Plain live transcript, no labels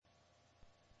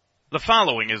The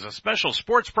following is a special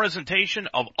sports presentation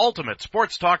of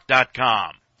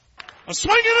UltimateSportsTalk.com. A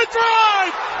swing and a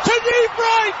drive to deep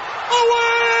right,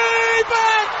 away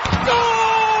back, goal!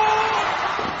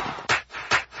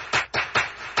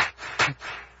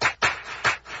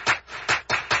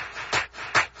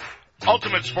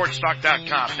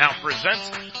 UltimateSportsTalk.com now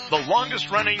presents the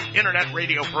longest-running internet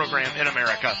radio program in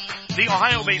America, the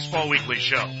Ohio Baseball Weekly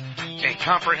Show, a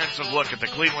comprehensive look at the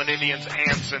Cleveland Indians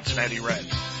and Cincinnati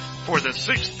Reds. For the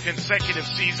sixth consecutive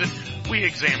season, we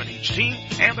examine each team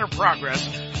and their progress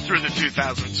through the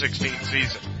 2016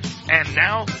 season. And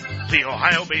now, the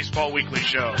Ohio Baseball Weekly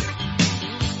Show.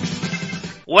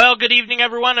 Well, good evening,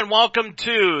 everyone, and welcome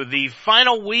to the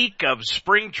final week of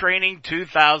Spring Training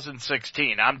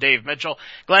 2016. I'm Dave Mitchell.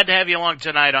 Glad to have you along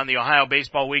tonight on the Ohio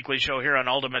Baseball Weekly Show here on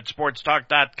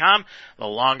UltimateSportsTalk.com, the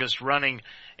longest-running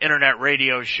internet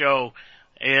radio show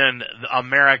in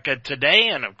America today.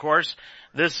 And, of course,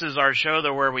 this is our show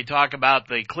where we talk about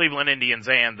the Cleveland Indians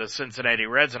and the Cincinnati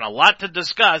Reds, and a lot to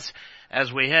discuss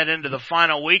as we head into the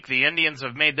final week. The Indians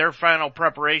have made their final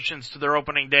preparations to their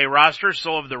opening day roster,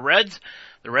 so have the Reds.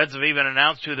 The Reds have even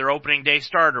announced who their opening day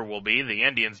starter will be. The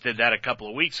Indians did that a couple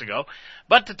of weeks ago.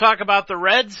 But to talk about the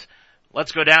Reds,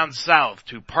 let's go down south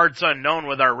to parts unknown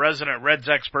with our resident Reds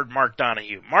expert, Mark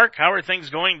Donahue. Mark, how are things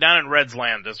going down in Reds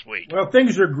land this week? Well,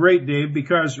 things are great, Dave,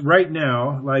 because right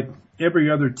now, like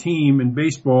every other team in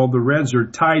baseball, the Reds are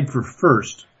tied for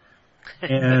first.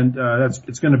 And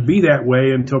it's going to be that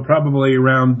way until probably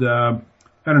around,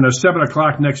 7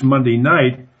 o'clock next Monday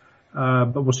night.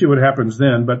 But we'll see what happens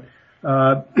then. But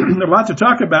a lot to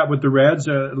talk about with the Reds,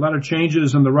 a lot of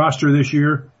changes in the roster this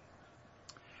year,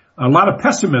 a lot of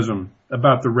pessimism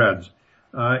about the Reds.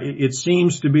 It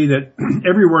seems to be that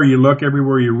everywhere you look,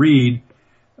 everywhere you read,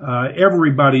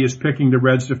 everybody is picking the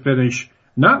Reds to finish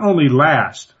not only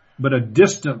last, but a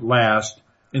distant last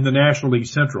in the National League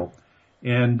Central.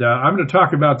 And I'm going to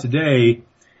talk about today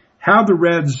how the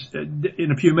Reds,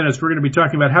 in a few minutes, we're going to be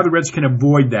talking about how the Reds can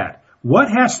avoid that. What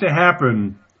has to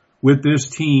happen with this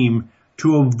team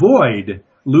to avoid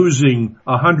losing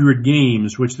 100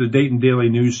 games, which the Dayton Daily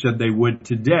News said they would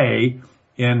today,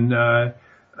 and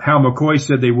Hal McCoy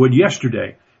said they would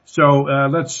yesterday. So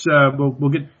we'll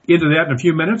get into that in a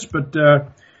few minutes, but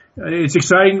it's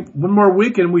exciting. One more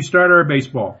week and we start our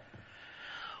baseball.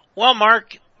 Well,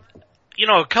 Mark,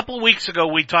 a couple of weeks ago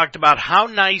we talked about how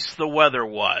nice the weather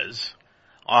was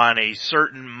on a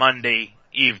certain Monday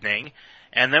evening,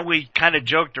 and then we kind of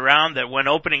joked around that when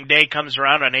opening day comes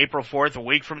around on April 4th, a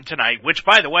week from tonight, which,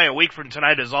 by the way, a week from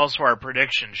tonight is also our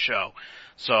prediction show.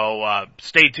 So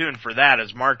stay tuned for that,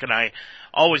 as Mark and I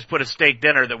always put a steak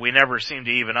dinner that we never seem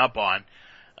to even up on.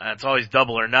 It's always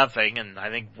double or nothing, and I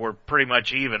think we're pretty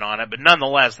much even on it. But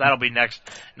nonetheless, that'll be next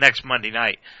Monday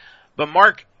night. But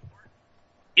Mark,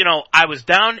 I was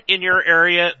down in your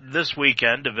area this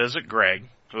weekend to visit Greg,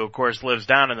 who of course lives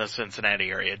down in the Cincinnati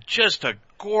area. Just a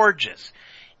gorgeous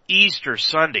Easter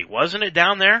Sunday, wasn't it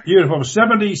down there? Beautiful.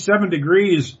 77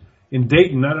 degrees in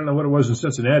Dayton. I don't know what it was in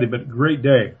Cincinnati, but great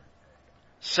day.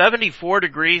 74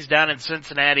 degrees down in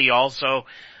Cincinnati also,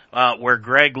 where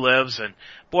Greg lives. And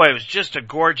boy, it was just a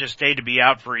gorgeous day to be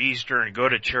out for Easter and go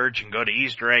to church and go to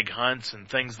Easter egg hunts and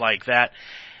things like that.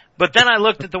 But then I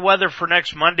looked at the weather for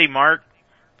next Monday, Mark,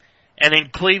 and in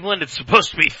Cleveland it's supposed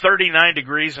to be 39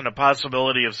 degrees and a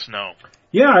possibility of snow.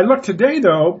 Yeah, I looked today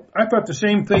though. I thought the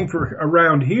same thing for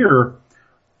around here,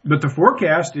 but the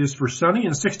forecast is for sunny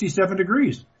and 67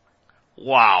 degrees.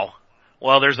 Wow.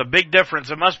 Well, there's a big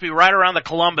difference. It must be right around the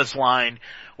Columbus line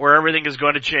where everything is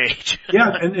going to change.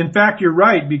 Yeah, and in fact, you're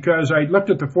right, because I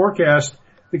looked at the forecast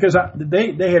because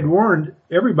they had warned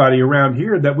everybody around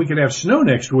here that we could have snow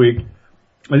next week.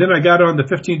 And then I got on the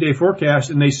 15-day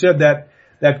forecast and they said that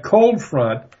cold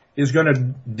front is going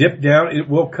to dip down. It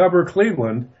will cover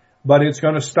Cleveland, but it's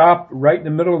going to stop right in the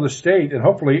middle of the state, and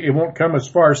hopefully it won't come as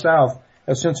far south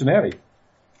as Cincinnati.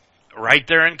 Right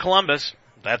there in Columbus.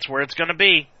 That's where it's going to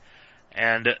be.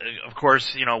 And, of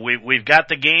course, we've got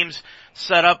the games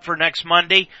set up for next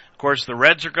Monday. Of course, the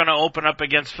Reds are going to open up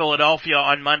against Philadelphia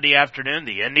on Monday afternoon.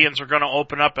 The Indians are going to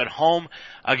open up at home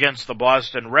against the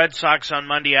Boston Red Sox on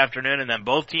Monday afternoon. And then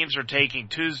both teams are taking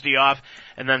Tuesday off.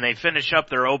 And then they finish up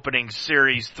their opening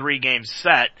series 3-game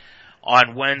set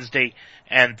on Wednesday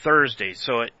and Thursday.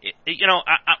 So,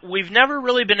 we've never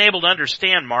really been able to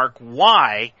understand, Mark,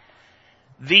 why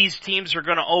these teams are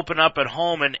going to open up at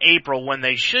home in April when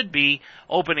they should be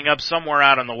opening up somewhere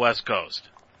out on the West Coast.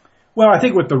 Well, I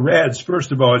think with the Reds,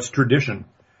 first of all, it's tradition.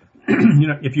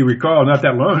 If you recall, not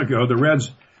that long ago, the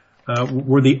Reds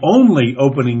were the only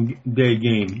opening day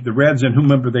game. The Reds and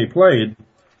whomever they played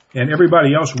And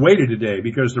everybody else waited a day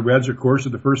because the Reds, of course, are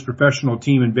the first professional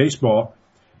team in baseball.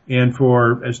 And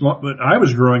for as long, when I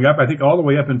was growing up, I think all the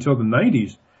way up until the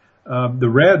 90s, the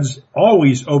Reds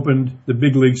always opened the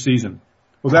big league season.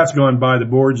 Well, that's gone by the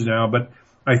boards now, but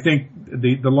I think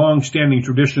the long-standing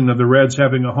tradition of the Reds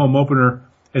having a home opener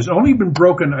has only been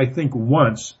broken, I think,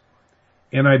 once.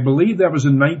 And I believe that was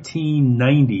in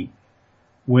 1990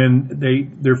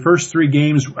 when their first 3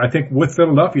 games, I think with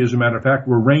Philadelphia, as a matter of fact,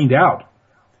 were rained out.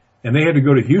 And they had to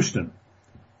go to Houston.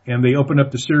 And they opened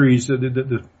up the series,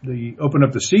 they opened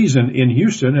up the season in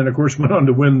Houston, and of course went on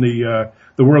to win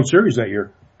the World Series that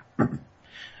year.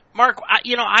 Mark,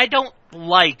 I don't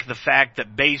like the fact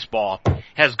that baseball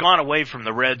has gone away from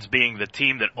the Reds being the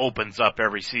team that opens up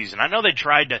every season. I know they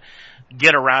tried to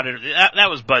get around it. That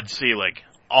was Bud Selig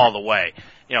all the way.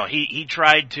 He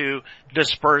tried to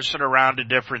disperse it around to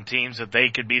different teams that they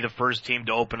could be the first team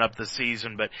to open up the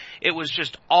season, but it was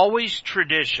just always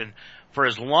tradition for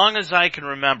as long as I can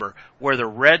remember where the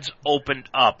Reds opened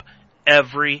up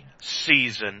every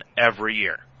season, every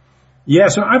year. Yeah,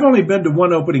 so I've only been to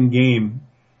one opening game,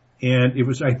 and it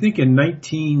was, I think, in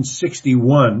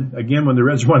 1961, again when the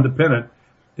Reds won the pennant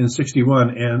in 61,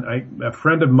 and a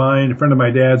friend of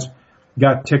my dad's,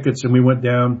 got tickets and we went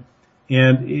down,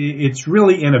 and it's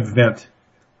really an event.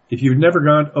 If you've never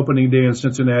gone opening day in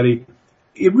Cincinnati,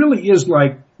 it really is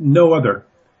like no other.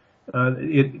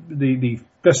 The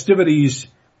festivities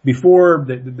before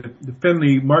the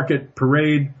Findlay Market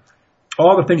Parade,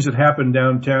 all the things that happened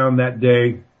downtown that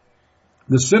day,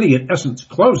 the city in essence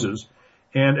closes.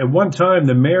 And at one time,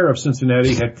 the mayor of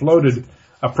Cincinnati had floated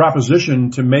a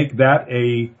proposition to make that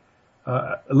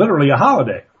literally a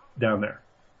holiday down there.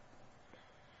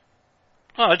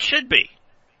 Oh, it should be.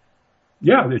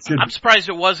 Yeah, it should. I'm surprised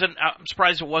it wasn't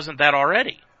that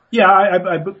already. Yeah,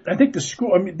 I think the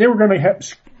school. I mean, they were going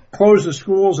to close the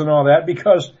schools and all that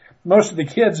because most of the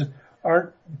kids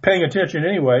aren't paying attention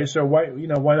anyway. So why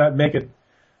not make it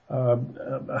a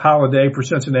holiday for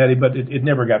Cincinnati? But it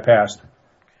never got passed.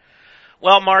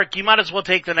 Well, Mark, you might as well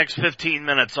take the next 15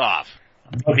 minutes off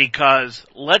because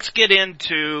let's get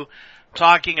into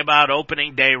talking about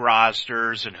opening day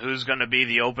rosters and who's going to be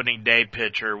the opening day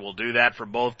pitcher. We'll do that for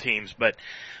both teams. But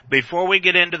before we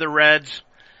get into the Reds,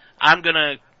 I'm going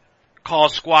to call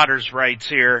squatters' rights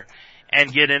here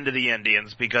and get into the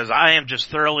Indians because I am just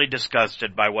thoroughly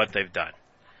disgusted by what they've done.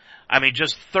 I mean,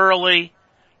 just thoroughly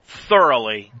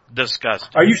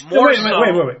disgusted. Are you still,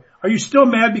 wait. Are you still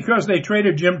mad because they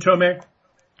traded Jim Thome?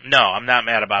 No, I'm not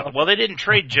mad about it. Well, they didn't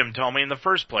trade Jim Thome in the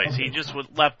first place. He just was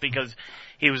left because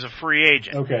he was a free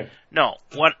agent. Okay. No,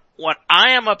 what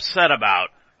I am upset about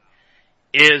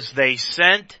is they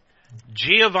sent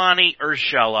Giovanni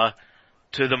Urshela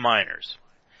to the minors.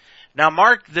 Now,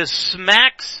 Mark, this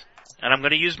smacks, and I'm going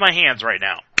to use my hands right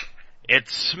now, it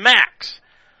smacks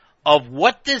of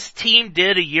what this team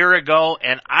did a year ago,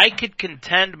 and I could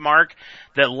contend, Mark,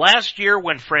 that last year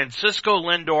when Francisco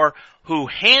Lindor, who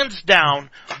hands down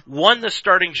won the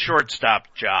starting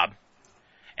shortstop job,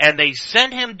 and they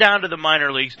sent him down to the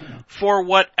minor leagues for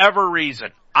whatever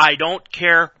reason. I don't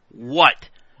care what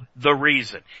the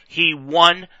reason. He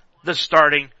won the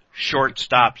starting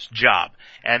shortstop's job,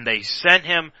 and they sent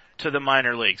him to the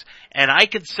minor leagues. And I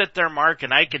could sit there, Mark,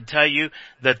 and I could tell you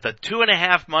that the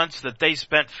 2.5 months that they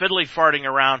spent fiddly farting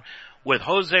around with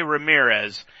Jose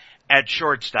Ramirez at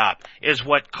shortstop is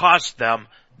what cost them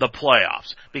the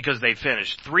playoffs, because they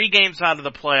finished 3 games out of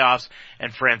the playoffs,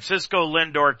 and Francisco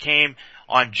Lindor came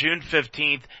on June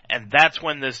 15th, and that's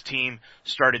when this team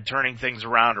started turning things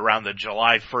around the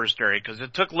July 1st area, because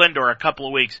it took Lindor a couple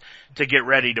of weeks to get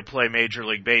ready to play Major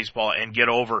League Baseball and get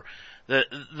over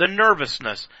the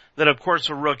nervousness that, of course,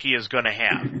 a rookie is going to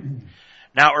have.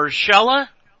 Now, Urshela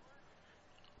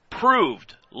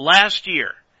proved last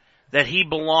year that he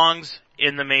belongs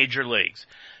in the major leagues.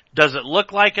 Does it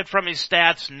look like it from his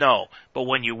stats? No. But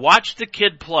when you watch the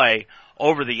kid play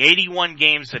over the 81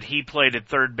 games that he played at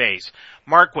third base,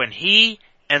 Mark, when he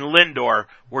and Lindor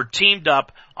were teamed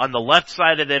up on the left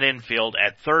side of that infield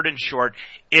at third and short,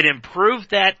 it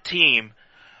improved that team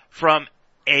from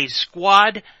a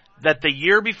squad that the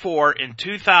year before in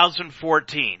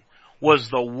 2014 was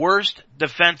the worst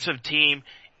defensive team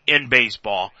in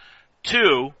baseball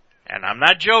to, and I'm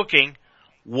not joking,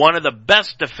 one of the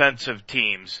best defensive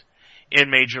teams in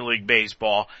Major League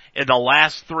Baseball in the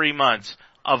last 3 months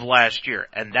of last year.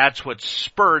 And that's what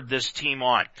spurred this team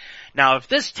on. Now, if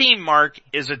this team, Mark,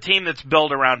 is a team that's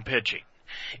built around pitching,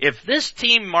 if this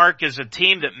team, Mark, is a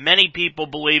team that many people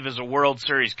believe is a World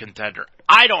Series contender,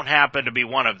 I don't happen to be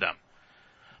one of them,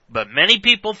 but many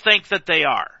people think that they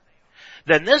are,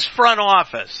 then this front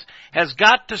office has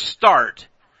got to start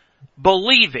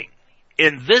believing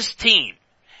in this team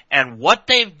and what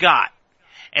they've got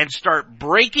and start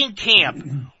breaking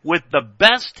camp with the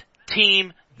best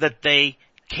team that they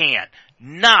can,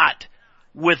 not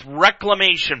with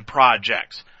reclamation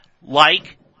projects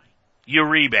like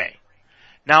Uribe.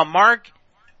 Now, Mark,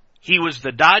 he was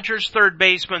the Dodgers' third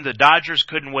baseman. The Dodgers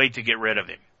couldn't wait to get rid of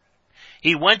him.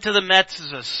 He went to the Mets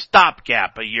as a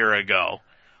stopgap a year ago,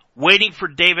 waiting for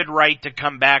David Wright to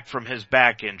come back from his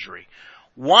back injury.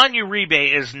 Juan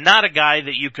Uribe is not a guy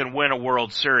that you can win a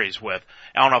World Series with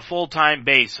on a full-time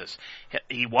basis.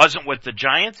 He wasn't with the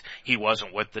Giants, he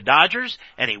wasn't with the Dodgers,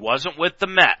 and he wasn't with the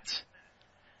Mets.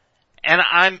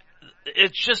 And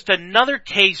it's just another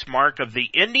case, Mark, of the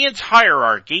Indians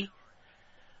hierarchy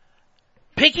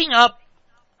picking up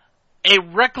a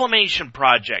reclamation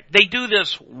project. They do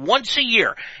this once a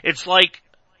year. It's like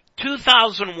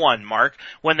 2001, Mark,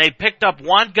 when they picked up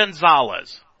Juan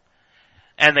Gonzalez.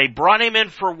 And they brought him in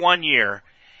for 1 year,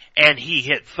 and he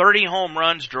hit 30 home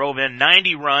runs, drove in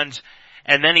 90 runs,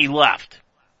 and then he left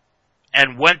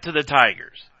and went to the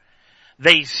Tigers.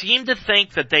 They seem to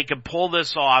think that they can pull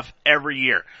this off every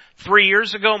year. 3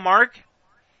 years ago, Mark,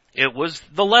 it was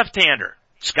the left-hander,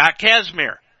 Scott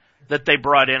Kazmir, that they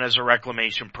brought in as a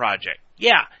reclamation project.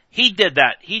 Yeah, he did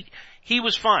that. He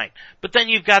was fine. But then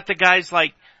you've got the guys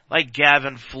like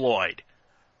Gavin Floyd.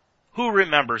 Who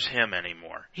remembers him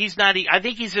anymore? He's not, I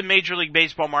think he's in Major League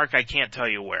Baseball, Mark. I can't tell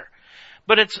you where.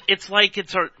 But it's like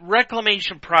it's a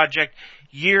reclamation project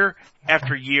year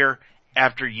after year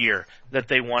after year that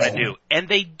they want to do. And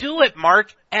they do it,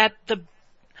 Mark, at the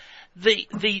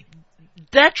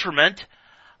detriment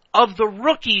of the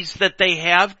rookies that they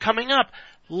have coming up.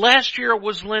 Last year it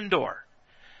was Lindor.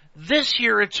 This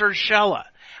year it's Urshela.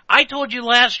 I told you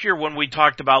last year when we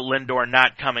talked about Lindor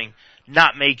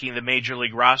not making the Major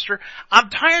League roster, I'm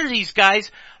tired of these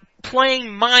guys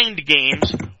playing mind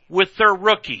games with their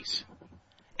rookies.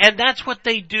 And that's what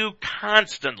they do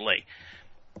constantly.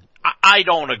 I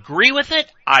don't agree with it.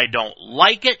 I don't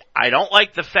like it. I don't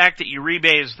like the fact that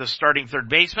Uribe is the starting third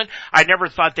baseman. I never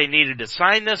thought they needed to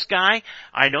sign this guy.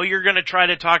 I know you're going to try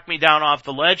to talk me down off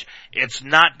the ledge. It's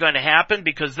not going to happen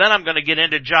because then I'm going to get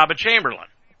into Jabba Chamberlain.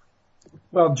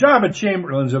 Well, Jabba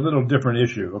Chamberlain's a little different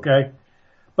issue, okay?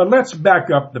 But let's back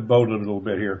up the boat a little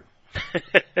bit here.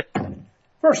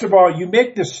 First of all, you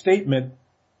make this statement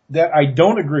that I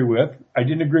don't agree with. I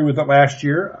didn't agree with it last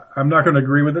year. I'm not going to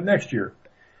agree with it next year.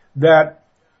 That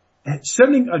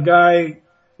sending a guy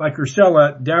like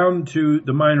Urshela down to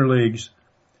the minor leagues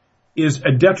is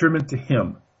a detriment to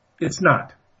him. It's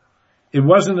not. It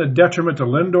wasn't a detriment to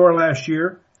Lindor last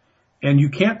year, and you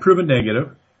can't prove a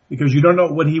negative because you don't know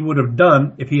what he would have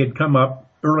done if he had come up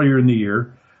earlier in the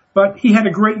year. But he had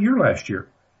a great year last year.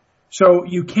 So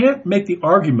you can't make the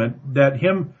argument that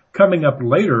him coming up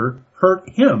later hurt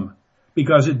him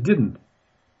because it didn't.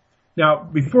 Now,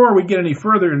 before we get any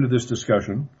further into this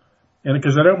discussion, and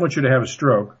because I don't want you to have a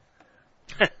stroke,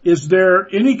 is there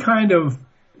any kind of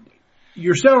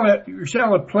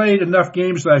Urshela played enough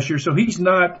games last year, so he's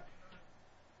not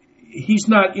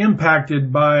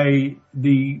impacted by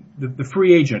the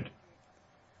free agent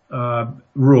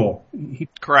rule.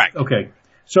 Correct. Okay.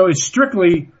 So it's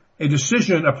strictly a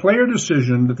decision, a player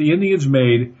decision that the Indians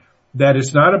made that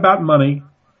it's not about money.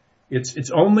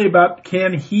 It's only about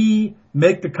can he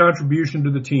make the contribution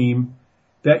to the team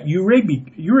that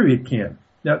Uribe can.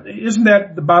 Now, isn't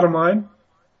that the bottom line?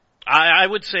 I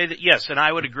would say that yes, and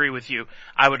I would agree with you.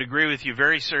 I would agree with you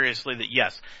very seriously that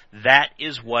yes, that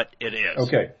is what it is.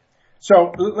 Okay.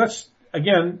 So let's,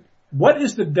 again, what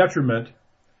is the detriment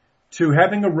to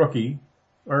having a rookie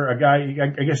or a guy,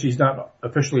 I guess he's not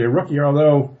officially a rookie,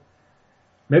 although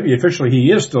maybe officially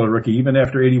he is still a rookie even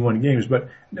after 81 games, but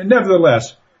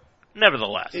nevertheless.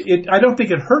 I don't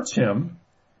think it hurts him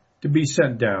to be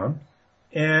sent down.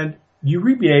 And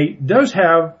Uribe does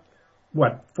have,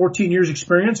 14 years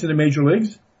experience in the major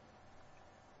leagues?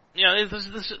 Yeah,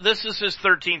 this is his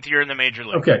 13th year in the major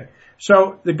league. Okay.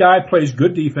 So the guy plays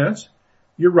good defense.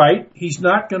 You're right. He's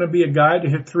not going to be a guy to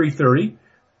hit 330,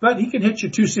 but he can hit you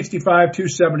 265,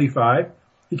 275.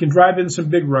 He can drive in some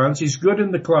big runs. He's good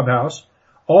in the clubhouse.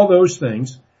 All those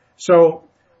things. So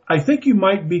I think you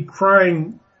might be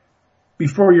crying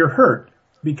before you're hurt,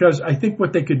 because I think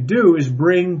what they could do is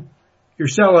bring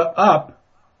Urshela up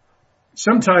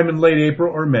sometime in late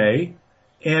April or May,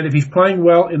 and if he's playing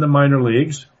well in the minor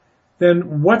leagues,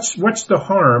 then what's the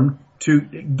harm to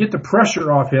get the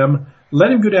pressure off him,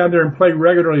 let him go down there and play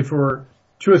regularly for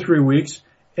 2 or 3 weeks,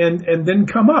 and then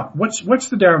come up? What's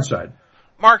the downside?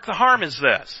 Mark, the harm is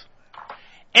this.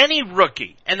 Any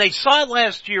rookie, and they saw it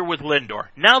last year with Lindor,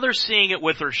 now they're seeing it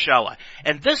with Urshela.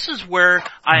 And this is where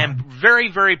I am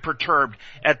very, very perturbed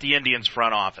at the Indians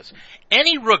front office.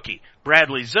 Any rookie,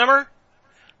 Bradley Zimmer,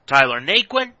 Tyler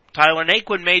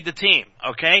Naquin made the team,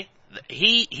 okay?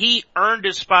 He earned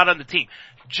his spot on the team,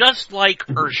 just like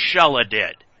Urshela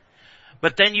did.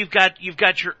 But then you've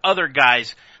got your other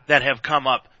guys that have come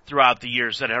up throughout the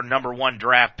years that are number one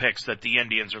draft picks that the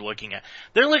Indians are looking at.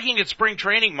 They're looking at spring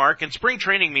training, Mark, and spring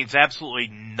training means absolutely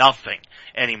nothing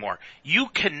anymore. You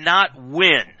cannot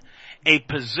win a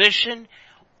position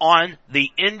on the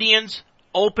Indians'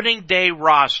 opening day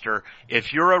roster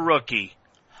if you're a rookie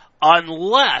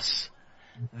unless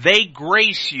they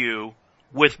grace you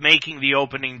with making the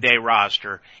opening day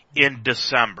roster in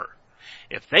December.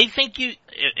 If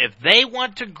they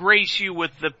want to grace you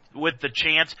with the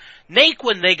chance,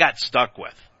 Naquin they got stuck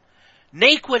with.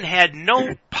 Naquin had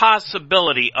no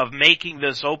possibility of making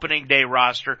this opening day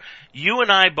roster. You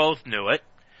and I both knew it.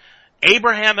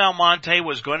 Abraham Almonte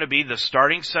was going to be the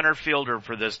starting center fielder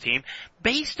for this team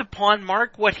based upon,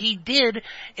 Mark, what he did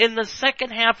in the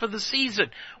second half of the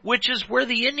season, which is where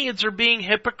the Indians are being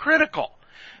hypocritical.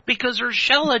 Because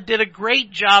Urshela did a great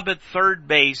job at third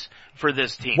base for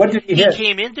this team. What did he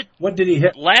hit? What did he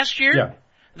hit? Last year? Yeah.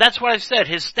 That's what I said.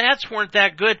 His stats weren't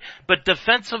that good, but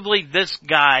defensively this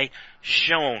guy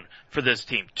shone for this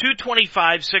team.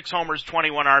 225, 6 homers,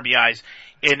 21 RBIs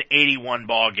in 81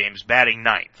 ball games, batting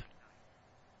ninth.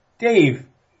 Dave,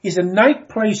 he's a ninth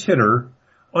place hitter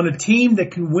on a team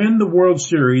that can win the World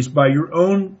Series by your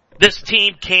own. This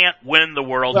team can't win the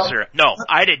World Series. No,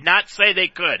 I did not say they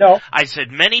could. No. I said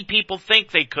many people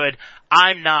think they could.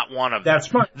 I'm not one of them. That's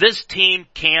fine. This team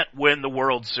can't win the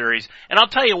World Series, and I'll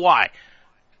tell you why.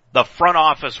 The front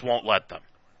office won't let them.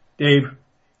 Dave,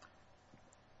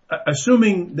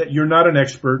 assuming that you're not an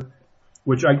expert,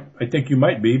 which I think you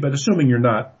might be, but assuming you're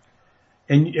not,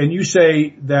 and you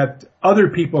say that other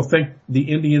people think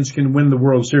the Indians can win the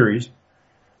World Series,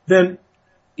 then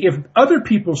if other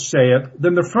people say it,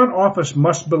 then the front office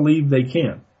must believe they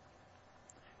can.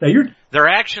 Now their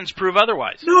actions prove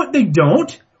otherwise. No, they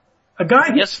don't.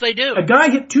 Yes, they do. A guy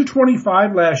hit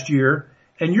 225 last year,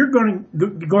 and you're going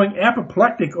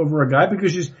apoplectic over a guy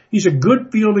because he's a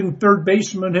good fielding third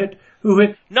baseman who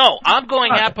hit. No, I'm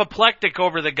going apoplectic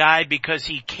over the guy because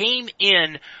he came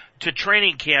in to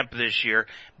training camp this year,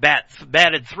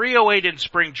 batted .308 in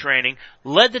spring training,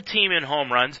 led the team in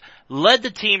home runs, led the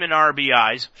team in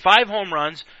RBIs, 5 home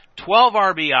runs, 12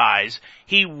 RBIs.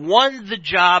 He won the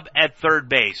job at third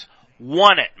base.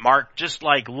 Won it, Mark, just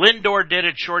like Lindor did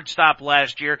at shortstop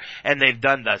last year, and they've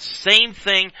done the same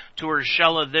thing to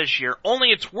Urshela this year. Only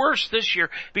it's worse this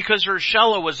year because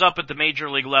Urshela was up at the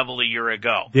major league level a year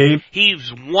ago. Dave,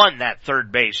 he's won that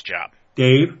third base job.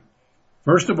 Dave,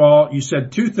 first of all, you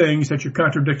said 2 things that you're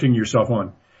contradicting yourself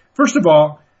on. First of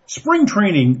all, spring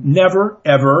training never,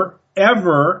 ever,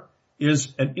 ever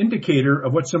is an indicator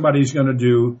of what somebody's going to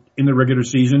do in the regular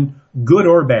season, good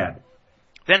or bad.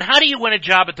 Then how do you win a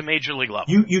job at the major league level?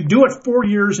 You do it 4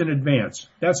 years in advance.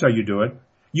 That's how you do it.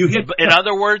 In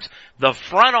other words, the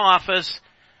front office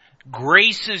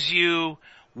graces you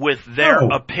with their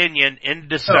opinion in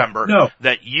December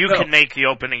that you can make the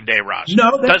opening day roster.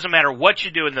 It doesn't matter what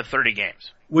you do in the 30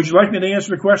 games. Would you like me to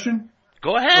answer the question?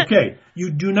 Go ahead. Okay.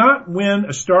 You do not win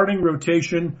a starting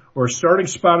rotation or a starting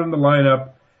spot in the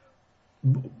lineup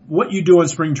what you do in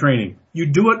spring training. You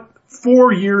do it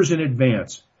 4 years in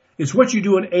advance. It's what you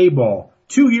do in A-ball,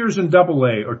 2 years in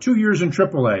AA or 2 years in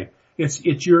AAA.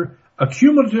 It's your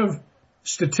accumulative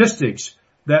statistics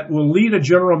that will lead a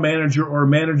general manager or a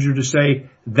manager to say,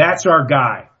 that's our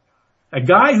guy. A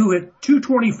guy who hit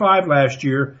 225 last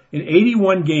year in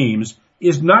 81 games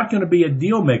is not going to be a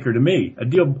deal maker to me.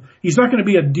 He's not going to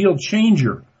be a deal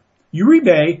changer.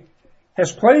 Uribe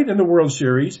has played in the World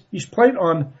Series. He's played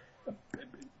on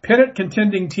pennant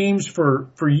contending teams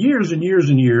for years and years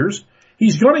and years.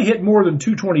 He's going to hit more than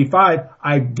 225.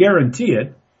 I guarantee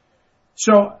it.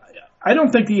 So I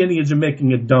don't think the Indians are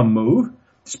making a dumb move.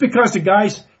 It's because the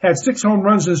guys had 6 home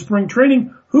runs in spring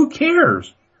training. Who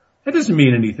cares? That doesn't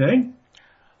mean anything.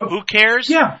 Who cares?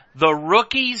 Yeah. The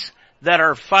rookies that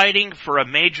are fighting for a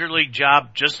major league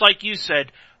job, just like you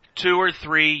said, 2 or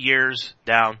 3 years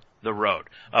down the road.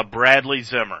 A Bradley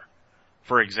Zimmer,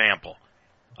 for example.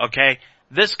 Okay?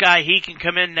 This guy, he can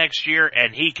come in next year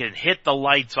and he can hit the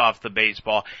lights off the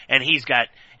baseball, and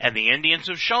and the Indians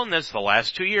have shown this the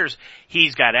last 2 years,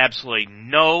 he's got absolutely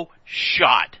no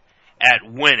shot at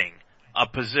winning a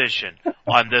position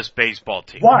on this baseball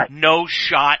team. Why? No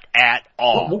shot at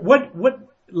all. What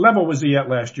level was he at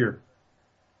last year?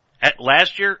 At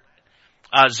last year,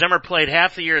 Zimmer played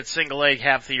half the year at single A,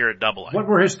 half the year at double A. What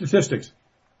were his statistics?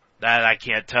 That I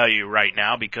can't tell you right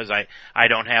now because I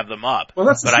don't have them up. Well,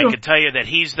 but I can tell you that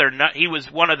he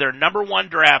was one of their number one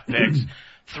draft picks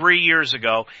 3 years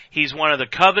ago. He's one of the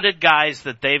coveted guys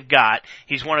that they've got.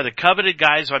 He's one of the coveted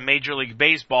guys on Major League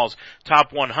Baseball's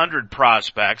top 100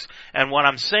 prospects. And what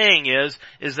I'm saying is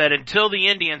that until the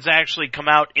Indians actually come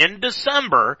out in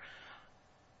December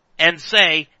and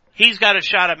say he's got a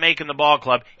shot at making the ball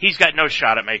club, he's got no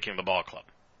shot at making the ball club.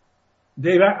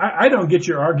 Dave, I don't get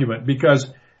your argument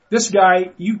because this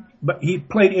guy, he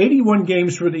played 81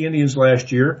 games for the Indians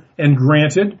last year, and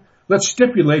granted, let's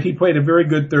stipulate he played a very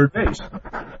good third base.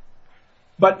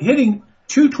 But hitting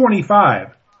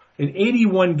 .225 in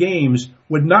 81 games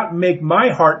would not make my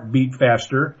heart beat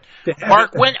faster.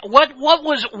 Mark,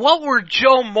 what were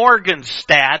Joe Morgan's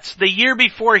stats the year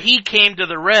before he came to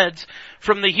the Reds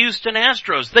from the Houston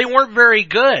Astros? They weren't very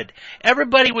good.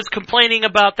 Everybody was complaining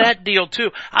about that deal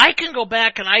too. I can go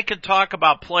back and I can talk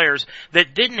about players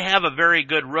that didn't have a very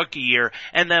good rookie year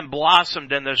and then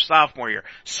blossomed in their sophomore year.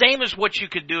 Same as what you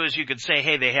could do is you could say,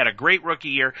 hey, they had a great rookie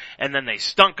year and then they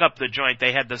stunk up the joint.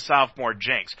 They had the sophomore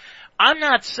jinx. I'm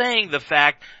not saying the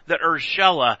fact that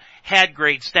Urshela had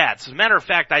great stats. As a matter of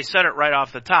fact, I said it right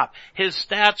off the top. His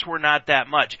stats were not that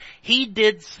much. He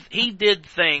did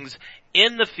things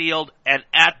in the field and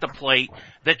at the plate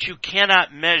that you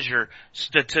cannot measure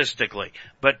statistically.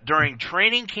 But during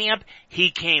training camp, he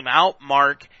came out,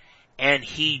 Mark, and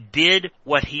he did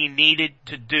what he needed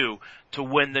to do to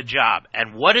win the job.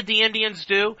 And what did the Indians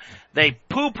do? They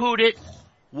poo-pooed it,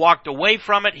 walked away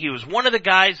from it. He was one of the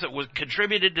guys that was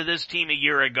contributed to this team a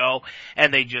year ago,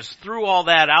 and they just threw all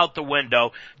that out the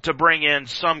window to bring in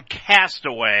some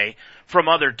castaway from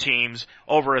other teams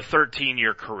over a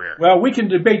 13-year career. Well, we can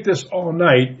debate this all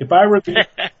night. If I were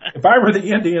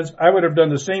the Indians, I would have done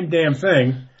the same damn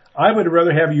thing. I would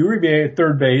rather have Uribe at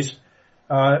third base,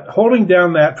 holding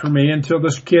down that for me until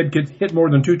this kid could hit more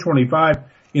than .225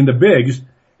 in the bigs.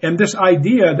 And this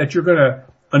idea that you're going to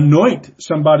anoint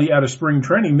somebody out of spring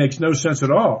training makes no sense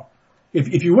at all.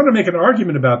 If you want to make an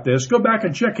argument about this, go back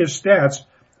and check his stats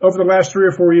over the last 3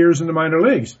 or 4 years in the minor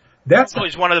leagues.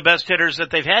 He's one of the best hitters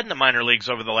that they've had in the minor leagues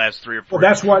over the last 3 or 4 years.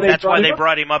 That's why they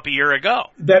brought him up a year ago.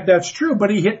 That's true, but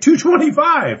he hit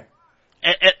 .225.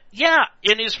 Yeah,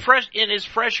 in his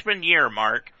freshman year,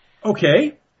 Mark.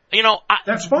 Okay.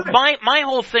 That's fine. My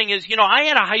whole thing is, I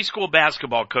had a high school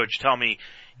basketball coach tell me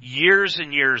years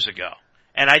and years ago,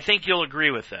 and I think you'll agree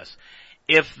with this.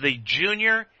 If the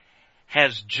junior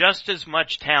has just as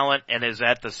much talent and is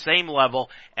at the same level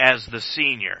as the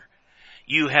senior,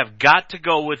 you have got to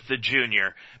go with the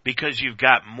junior because you've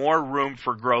got more room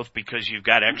for growth because you've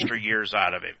got extra years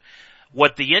out of him.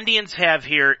 What the Indians have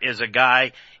here is a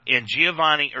guy in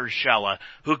Giovanni Urshela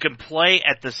who can play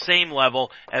at the same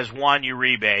level as Juan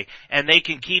Uribe, and they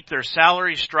can keep their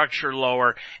salary structure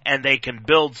lower, and they can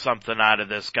build something out of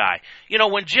this guy.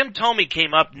 When Jim Thome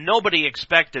came up, nobody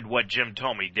expected what Jim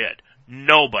Thome did.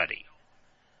 Nobody.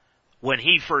 When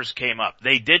he first came up,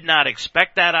 they did not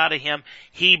expect that out of him.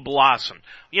 He blossomed.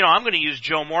 I'm going to use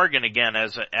Joe Morgan again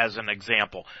as an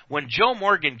example. When Joe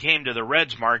Morgan came to the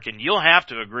Reds, Mark, and you'll have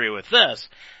to agree with this,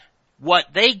 what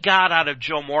they got out of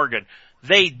Joe Morgan,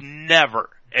 they never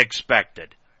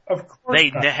expected. Of course they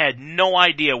not. Had no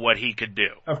idea what he could do.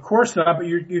 Of course not, but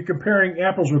you're comparing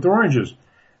apples with oranges.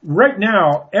 Right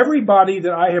now, everybody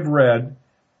that I have read,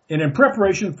 and in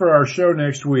preparation for our show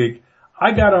next week,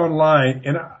 I got online,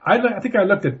 and I think I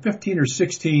looked at 15 or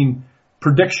 16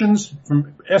 predictions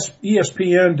from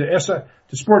ESPN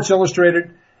to Sports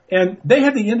Illustrated, and they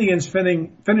had the Indians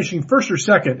finishing first or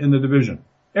second in the division,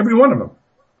 every one of them.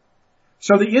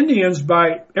 So the Indians,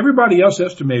 by everybody else's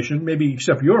estimation, maybe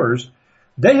except yours,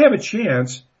 they have a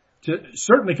chance to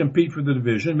certainly compete for the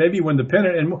division, maybe win the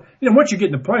pennant. And once you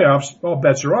get in the playoffs, all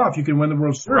bets are off. You can win the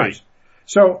World Series. Right.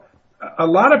 So a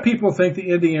lot of people think the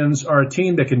Indians are a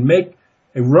team that can make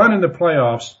a run in the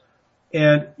playoffs,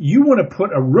 and you want to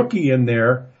put a rookie in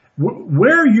there.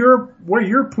 Where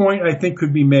your point, I think,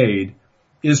 could be made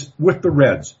is with the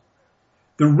Reds.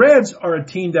 The Reds are a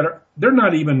team they're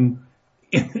not even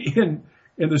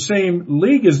in the same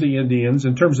league as the Indians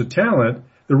in terms of talent.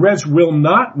 The Reds will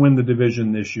not win the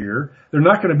division this year. They're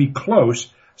not going to be close.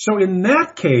 So in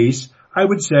that case, I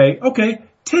would say, okay,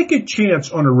 take a chance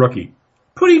on a rookie.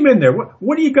 Put him in there.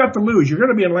 What do you got to lose? You're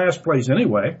going to be in last place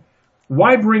anyway.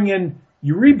 Why bring in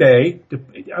Uribe?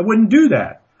 I wouldn't do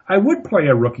that. I would play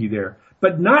a rookie there,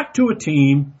 but not to a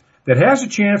team that has a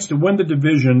chance to win the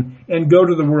division and go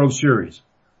to the World Series.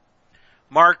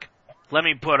 Mark, let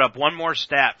me put up one more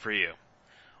stat for you.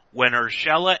 when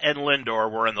Urshela and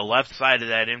Lindor were on the left side of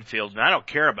that infield, and I don't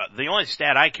care about, the only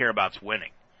stat I care about is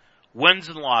winning. Wins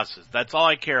and losses. That's all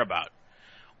I care about.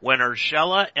 When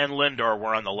Urshela and Lindor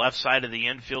were on the left side of the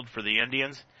infield for the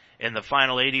Indians in the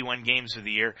final 81 games of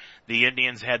the year, the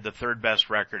Indians had the third best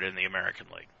record in the American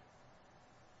League.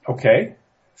 Okay.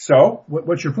 So,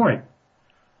 what's your point?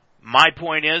 My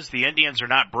point is the Indians are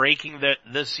not breaking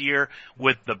this year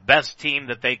with the best team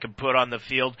that they could put on the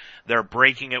field. They're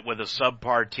breaking it with a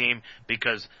subpar team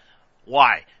because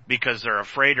why? Because they're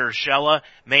afraid Urshela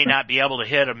may not be able to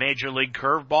hit a major league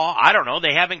curveball. I don't know.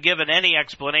 They haven't given any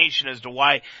explanation as to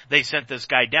why they sent this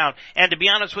guy down. And to be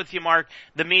honest with you, Mark,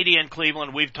 the media in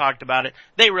Cleveland, we've talked about it,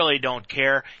 they really don't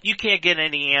care. You can't get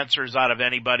any answers out of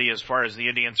anybody as far as the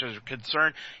Indians are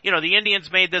concerned. You know, the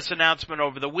Indians made this announcement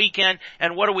over the weekend,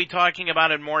 and what are we talking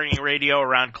about in morning radio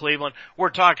around Cleveland? We're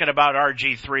talking about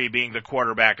RG3 being the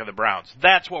quarterback of the Browns.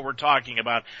 That's what we're talking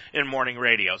about in morning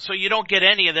radio. So you don't get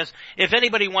any of this. If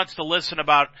anybody wants to listen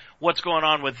about what's going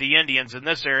on with the Indians in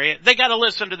this area, they got to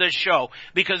listen to this show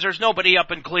because there's nobody up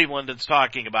in Cleveland that's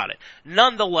talking about it.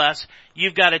 Nonetheless,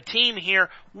 you've got a team here.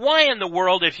 Why in the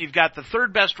world, if you've got the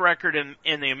third best record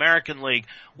in the American League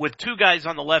with two guys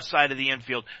on the left side of the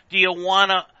infield, do you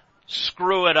want to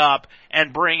screw it up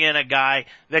and bring in a guy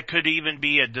that could even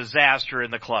be a disaster in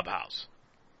the clubhouse?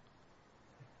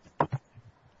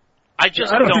 I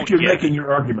don't think you're making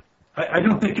your argument. I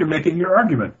don't think you're making your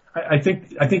argument. I think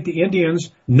the Indians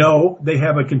know they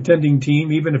have a contending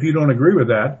team, even if you don't agree with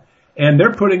that, and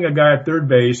they're putting a guy at third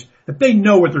base that they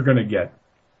know what they're going to get.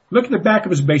 Look at the back of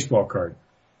his baseball card.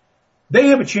 They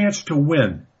have a chance to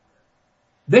win.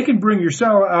 They can bring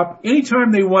Urshela up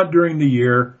anytime they want during the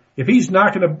year. If he's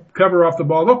not going to cover off the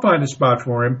ball, they'll find a spot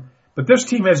for him. But this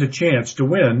team has a chance to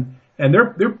win, and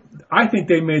I think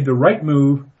they made the right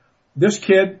move. This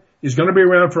kid is going to be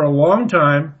around for a long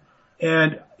time.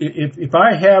 And if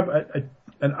I have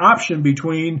an option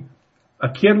between a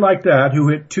kid like that who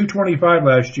hit 225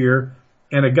 last year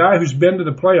and a guy who's been to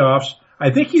the playoffs, I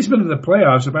think he's been to the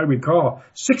playoffs, if I recall,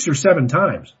 6 or 7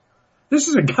 times. This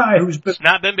is a guy who's been... It's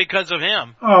not been because of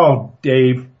him. Oh,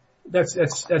 Dave.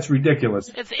 That's ridiculous.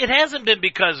 It hasn't been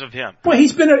because of him. Well,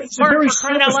 he's a very...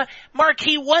 Mark,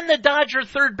 he won the Dodger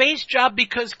third base job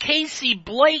because Casey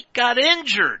Blake got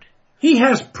injured. He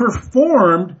has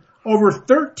performed over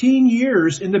 13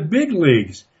 years in the big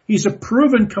leagues. He's a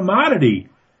proven commodity.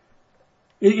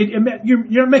 You're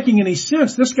not making any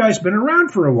sense. This guy's been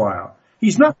around for a while.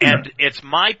 He's not. And it's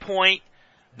my point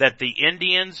that the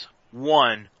Indians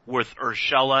won with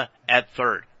Urshela at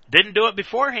third. Didn't do it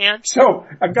beforehand. So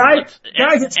a guy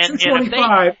hits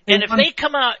 225. And if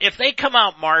they come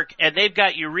out, Mark, and they've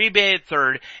got Uribe at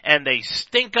third, and they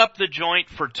stink up the joint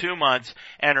for 2 months,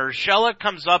 and Urshela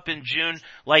comes up in June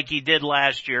like he did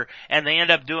last year, and they end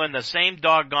up doing the same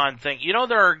doggone thing. You know,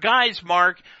 there are guys,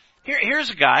 Mark. Here's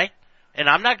a guy, and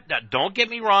don't get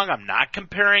me wrong, I'm not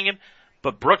comparing him,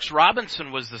 but Brooks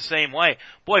Robinson was the same way.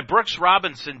 Boy, Brooks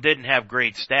Robinson didn't have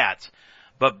great stats,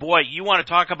 but boy, you want to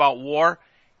talk about WAR?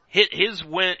 His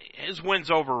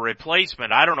wins over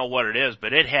replacement, I don't know what it is,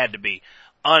 but it had to be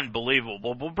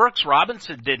unbelievable. But Brooks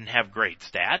Robinson didn't have great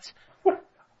stats.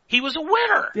 He was a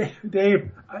winner. Dave,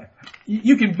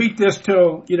 you can beat this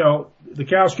till, the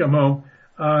cows come home.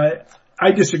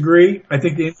 I disagree. I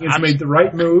think the Indians made the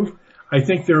right move. I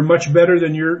think they're much better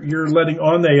than you're letting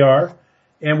on they are.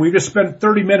 And we just spent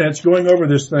 30 minutes going over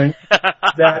this thing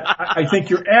that I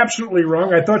think you're absolutely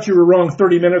wrong. I thought you were wrong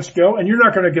 30 minutes ago, and you're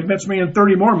not going to convince me in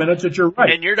 30 more minutes that you're right.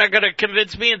 And you're not going to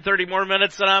convince me in 30 more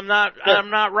minutes that I'm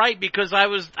not right, because I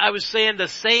was saying the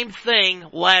same thing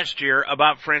last year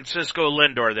about Francisco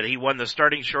Lindor, that he won the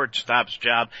starting shortstop's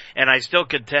job, and I still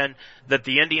contend that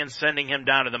the Indians sending him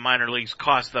down to the minor leagues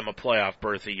cost them a playoff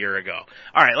berth a year ago.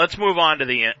 All right, let's move on to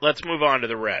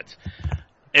the Reds.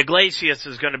 Iglesias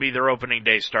is going to be their opening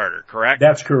day starter, correct?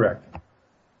 That's correct.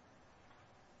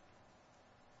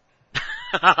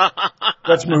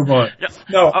 Let's move on.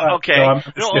 Okay.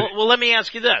 Well, let me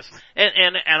ask you this,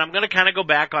 and I'm going to kind of go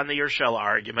back on the Urshela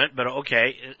argument, but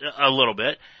okay, a little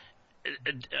bit.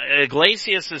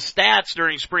 Iglesias' stats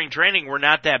during spring training were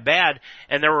not that bad,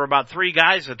 and there were about 3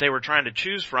 guys that they were trying to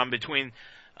choose from between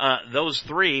those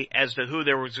 3 as to who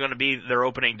there was going to be their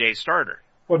opening day starter.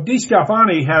 Well,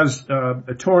 DeSclafani has an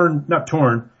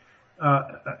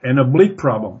oblique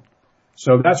problem.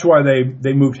 So that's why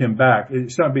they moved him back.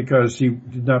 It's not because he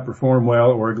did not perform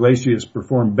well or Iglesias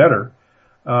performed better.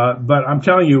 But I'm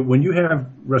telling you, when you have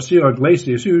Raisel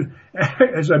Iglesias, who,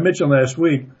 as I mentioned last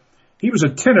week, he was a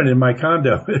tenant in my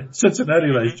condo in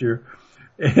Cincinnati last year.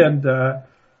 And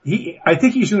I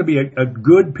think he's going to be a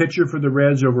good pitcher for the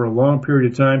Reds over a long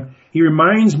period of time. He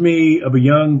reminds me of a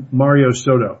young Mario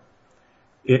Soto.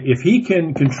 If he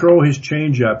can control his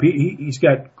changeup, he's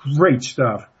got great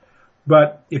stuff.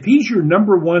 But if he's your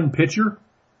number one pitcher,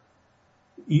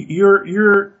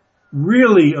 you're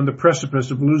really on the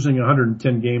precipice of losing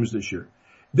 110 games this year.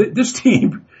 This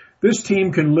team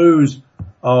can lose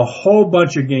a whole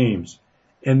bunch of games,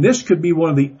 and this could be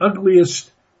one of the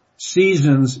ugliest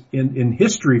seasons in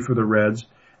history for the Reds.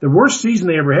 The worst season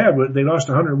they ever had, they lost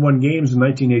 101 games in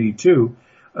 1982.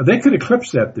 They could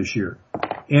eclipse that this year.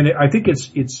 And I think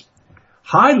it's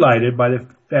highlighted by the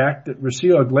fact that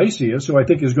Raisel Iglesias, who I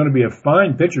think is going to be a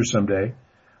fine pitcher someday,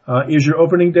 is your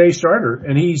opening day starter.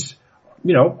 And he's,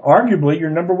 arguably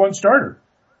your number one starter.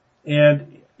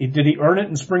 And did he earn it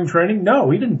in spring training?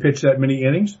 No, he didn't pitch that many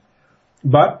innings.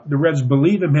 But the Reds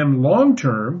believe in him long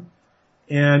term.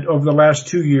 And over the last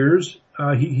 2 years,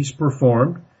 he's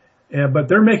performed. But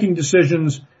they're making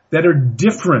decisions that are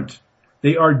different.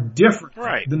 They are different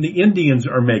than the Indians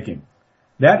are making.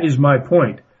 That is my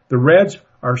point. The Reds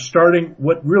are starting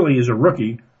what really is a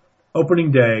rookie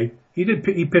opening day. He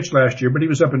pitched last year, but he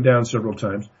was up and down several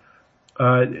times.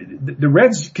 The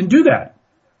Reds can do that.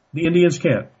 The Indians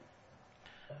can't.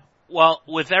 Well,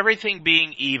 with everything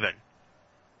being even,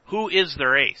 who is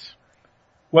their ace?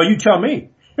 Well, you tell me.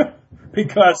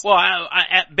 Because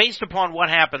based upon what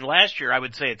happened last year, I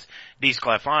would say it's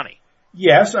DeSclafani.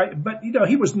 Yes, but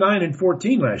he was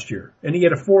 9-14 last year, and he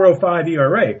had a 4.05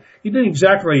 ERA. He didn't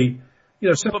exactly,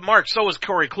 But Mark, so was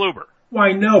Corey Kluber. Well,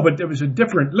 I know, but there was a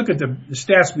different look at the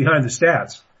stats behind the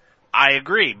stats. I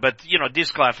agree, but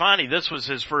DeSclafani, this was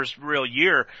his first real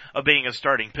year of being a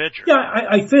starting pitcher. Yeah,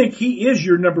 I think he is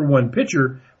your number one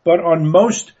pitcher, but on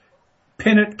most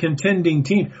pennant contending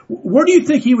teams, where do you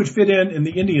think he would fit in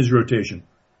the Indians rotation?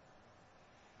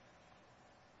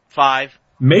 5.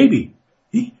 Maybe.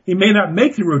 He may not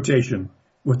make the rotation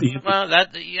with the Indians. Well,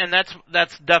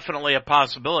 that's definitely a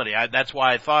possibility. That's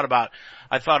why I thought about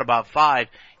 5.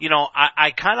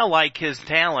 I kind of like his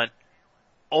talent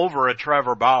over a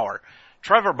Trevor Bauer.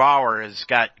 Trevor Bauer has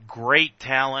got great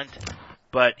talent,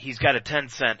 but he's got a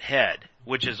 10-cent head,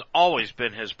 which has always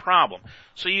been his problem.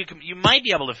 So you might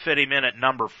be able to fit him in at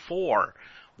number 4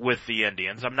 with the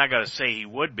Indians. I'm not going to say he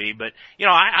would be, but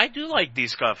I do like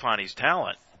DeSclafani's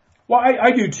talent. Well,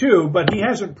 I do too, but he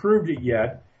hasn't proved it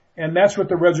yet, and that's what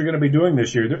the Reds are going to be doing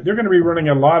this year. They're going to be running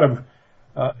a lot of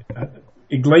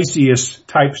Iglesias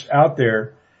types out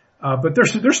there, but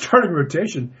their starting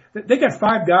rotation, they got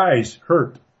 5 guys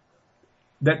hurt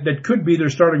that could be their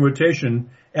starting rotation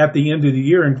at the end of the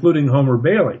year, including Homer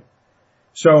Bailey.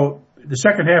 So the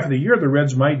second half of the year, the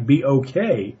Reds might be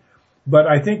okay, but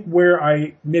I think where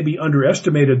I maybe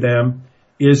underestimated them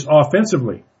is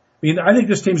offensively. I think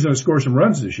this team's going to score some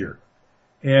runs this year.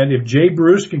 And if Jay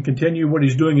Bruce can continue what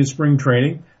he's doing in spring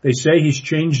training, they say he's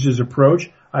changed his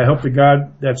approach. I hope to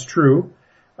God that's true.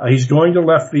 He's going to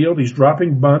left field. He's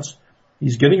dropping bunts.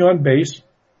 He's getting on base.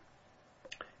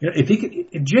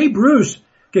 If Jay Bruce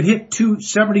could hit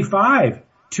 275,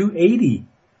 280,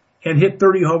 and hit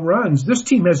 30 home runs, this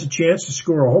team has a chance to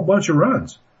score a whole bunch of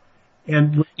runs.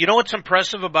 And you know what's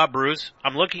impressive about Bruce?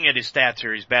 I'm looking at his stats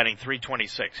here. He's batting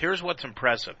 .326. Here's what's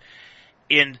impressive.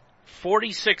 In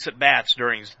 46 at-bats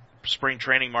during spring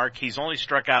training, Mark, he's only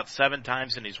struck out 7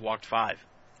 times and he's walked 5.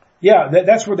 Yeah,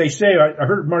 that's what they say. I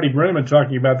heard Marty Brennaman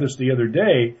talking about this the other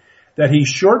day, that he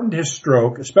shortened his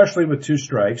stroke, especially with 2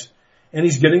 strikes, and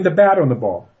he's getting the bat on the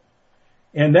ball.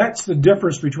 And that's the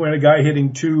difference between a guy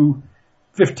hitting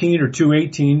 215 or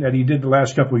 218 that he did the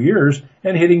last couple of years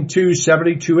and hitting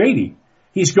 270, 280.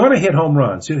 He's going to hit home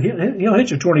runs. He'll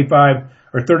hit you 25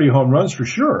 or 30 home runs for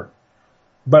sure.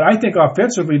 But I think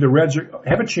offensively the Reds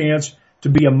have a chance to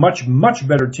be a much, much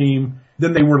better team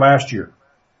than they were last year.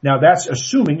 Now that's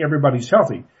assuming everybody's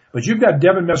healthy. But you've got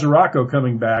Devin Mesoraco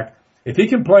coming back. If he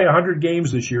can play 100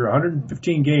 games this year,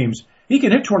 115 games, he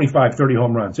can hit 25, 30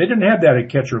 home runs. They didn't have that at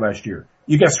catcher last year.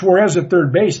 You got Suarez at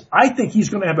third base. I think he's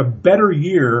going to have a better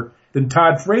year than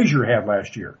Todd Frazier had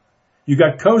last year. You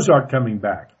got Kozak coming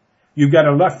back. You've got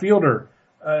a left field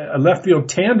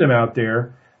tandem out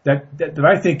there that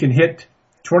I think can hit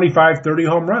 25, 30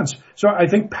 home runs. So I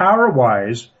think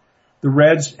power-wise, the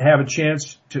Reds have a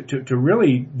chance to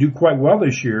really do quite well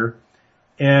this year.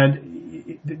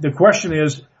 And the question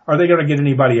is, are they going to get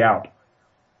anybody out?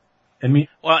 And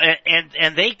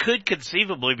they could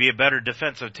conceivably be a better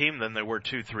defensive team than they were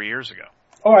 2-3 years ago.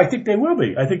 Oh, I think they will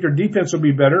be. I think their defense will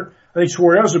be better. I think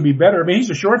Suarez will be better. He's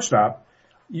a shortstop.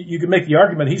 You can make the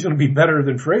argument he's going to be better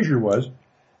than Frazier was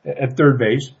at third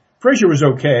base. Frazier was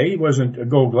okay. He wasn't a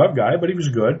Gold Glove guy, but he was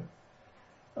good.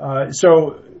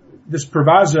 So this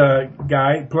Peraza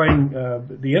guy playing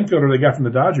the infielder they got from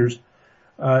the Dodgers,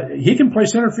 he can play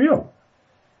center field.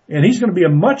 And he's going to be a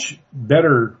much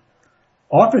better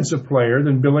offensive player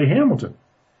than Billy Hamilton.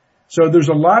 So there's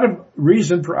a lot of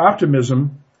reason for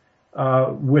optimism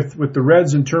with the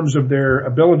Reds in terms of their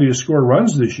ability to score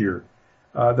runs this year.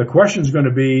 The question is going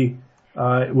to be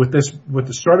with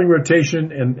the starting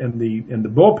rotation and the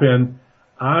bullpen.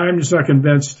 I'm just not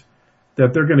convinced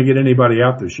that they're going to get anybody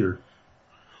out this year.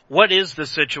 What is the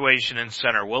situation in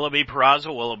center? Will it be Peraza?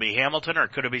 Will it be Hamilton? Or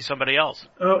could it be somebody else?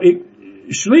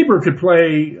 Schleber could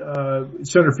play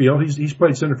center field. He's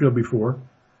played center field before.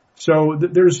 So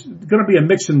there's going to be a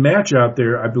mix and match out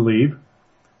there, I believe.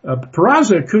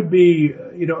 Peraza could be,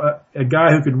 a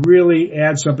guy who could really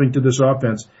add something to this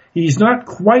offense. He's not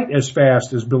quite as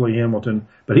fast as Billy Hamilton,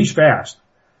 but he's fast.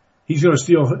 He'll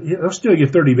steal you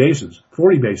 30 bases,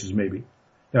 40 bases maybe.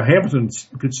 Now Hamilton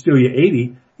could steal you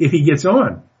 80 if he gets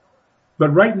on.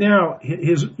 But right now,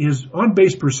 his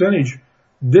on-base percentage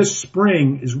this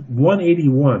spring is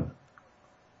 181.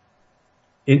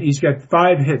 And he's got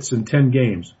 5 hits in 10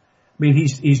 games. I mean,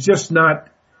 he's just not,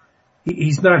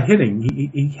 he's not hitting.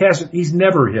 He's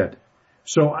never hit.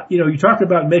 So, you talk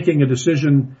about making a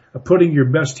decision of putting your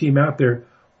best team out there.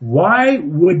 Why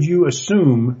would you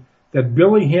assume that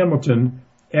Billy Hamilton,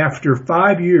 after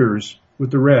 5 years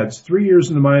with the Reds, 3 years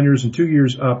in the minors and 2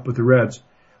 years up with the Reds,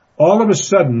 all of a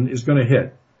sudden is going to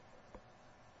hit?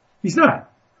 He's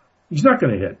not. He's not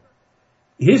going to hit.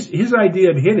 His idea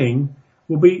of hitting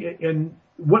will be, and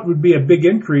what would be a big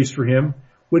increase for him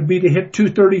would be to hit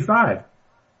 235.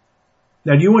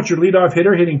 Now, do you want your leadoff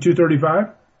hitter hitting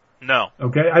 235? No.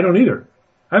 Okay, I don't either.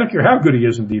 I don't care how good he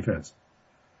is in defense.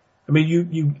 I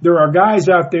mean, there are guys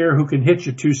out there who can hit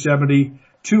you 270,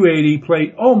 280,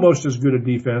 play almost as good a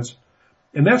defense.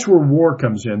 And that's where WAR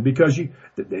comes in, because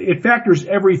it factors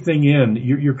everything in,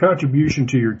 your contribution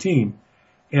to your team.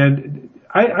 And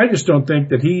I just don't think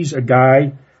that he's a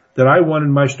guy that I want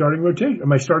in my starting rotation,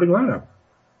 my starting lineup.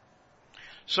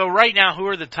 So right now, who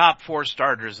are the top 4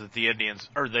 starters that the Indians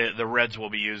or the Reds will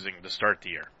be using to start the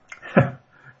year?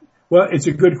 Well, it's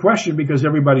a good question because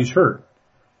everybody's hurt.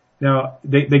 Now,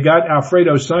 they got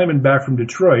Alfredo Simon back from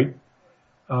Detroit,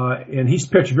 and he's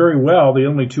pitched very well the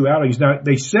only 2 outings. Now,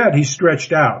 they said he's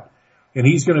stretched out, and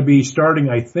he's going to be starting,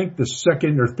 I think, the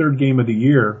second or third game of the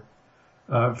year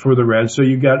for the Reds. So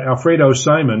you got Alfredo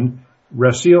Simon,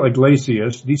 Raciel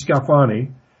Iglesias,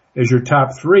 DeSclafani as your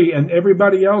top 3, and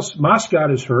everybody else.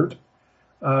 Moscot is hurt.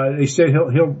 They said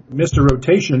he'll miss the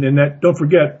rotation. And that, don't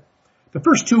forget, the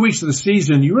first 2 weeks of the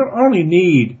season, you only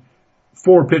need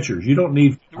 4 pitchers. You don't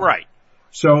need 5. Right.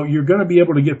 So you're going to be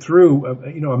able to get through,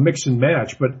 a mix and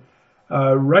match. But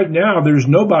right now, there's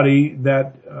nobody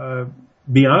that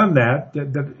beyond that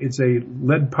it's a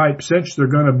lead pipe cinch they're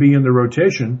going to be in the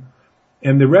rotation,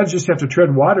 and the Reds just have to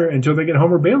tread water until they get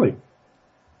Homer Bailey.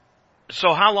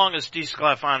 So how long is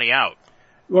DeSclafani out?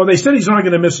 Well, they said he's only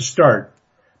going to miss a start,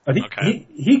 but Okay.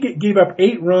 he gave up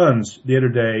 8 runs the other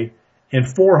day and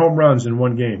 4 home runs in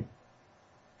one game,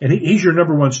 and he's your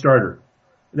number 1 starter.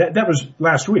 That was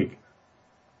last week.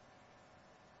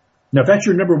 Now, if that's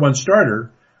your number 1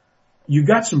 starter, you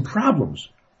got some problems.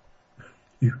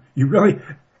 You really,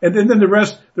 and then the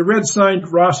Reds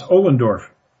signed Ross Ohlendorf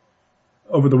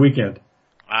over the weekend.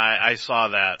 I saw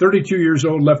that. 32 years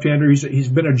old, left-hander. He's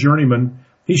been a journeyman.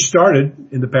 He started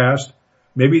in the past.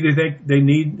 Maybe they think they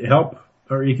need help,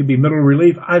 or he could be middle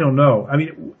relief. I don't know. I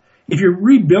mean, if you're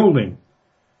rebuilding,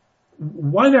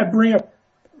 why not bring up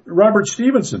Robert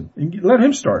Stevenson and let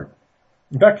him start?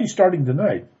 In fact, he's starting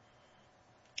tonight.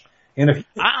 And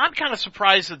I'm kind of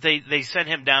surprised that they sent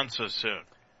him down so soon.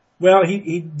 Well,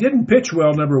 he didn't pitch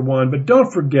well, number 1, but don't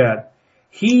forget,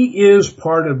 he is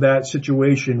part of that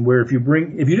situation where if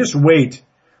you just wait,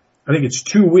 I think it's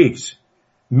 2 weeks,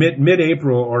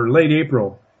 mid-April or late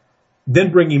April,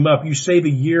 then bring him up, you save a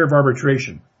year of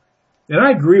arbitration. And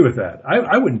I agree with that.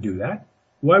 I wouldn't do that.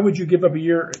 Why would you give up a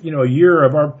year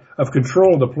of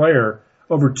control of the player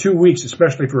over 2 weeks,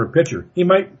 especially for a pitcher? He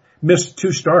might miss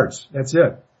 2 starts. That's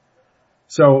it.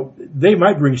 So they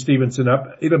might bring Stevenson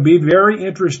up. It'll be very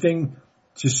interesting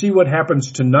to see what happens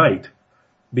tonight,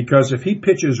 because if he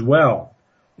pitches well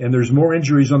and there's more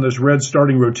injuries on this Red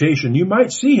starting rotation, you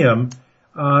might see him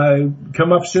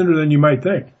come up sooner than you might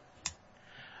think.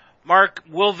 Mark,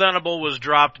 Will Venable was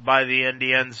dropped by the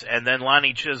Indians, and then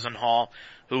Lonnie Chisenhall,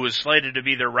 who was slated to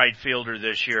be their right fielder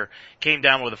this year, came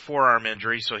down with a forearm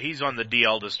injury, so he's on the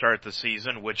DL to start the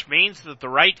season, which means that the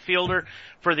right fielder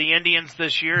for the Indians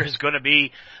this year is going to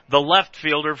be the left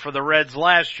fielder for the Reds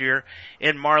last year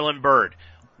in Marlon Byrd.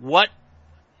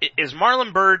 Is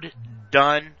Marlon Byrd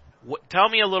done, Tell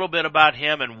me a little bit about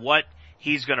him and what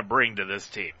he's going to bring to this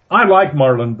team. I like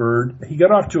Marlon Byrd. He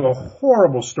got off to a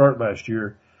horrible start last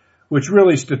year, which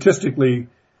really statistically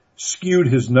skewed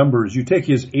his numbers. You take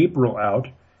his April out,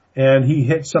 and he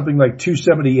hit something like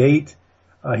 278.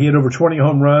 He had over 20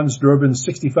 home runs, drove in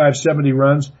 65, 70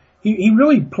 runs. He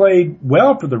really played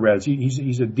well for the Reds.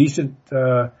 He's a decent,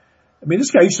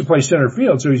 this guy used to play center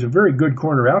field, so he's a very good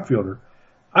corner outfielder.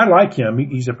 I like him.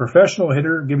 He's a professional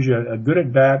hitter, gives you a good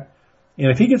at bat. And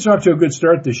if he gets off to a good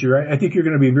start this year, I think you're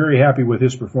going to be very happy with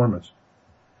his performance.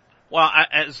 Well,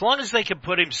 as long as they can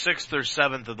put him 6th or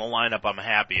 7th in the lineup, I'm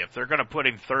happy. If they're going to put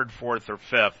him 3rd, 4th, or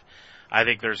 5th, I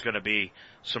think there's going to be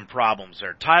some problems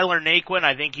there. Tyler Naquin,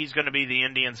 I think he's going to be the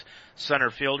Indians' center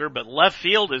fielder, but left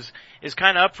field is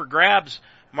kind of up for grabs.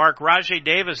 Mark, Rajai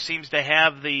Davis seems to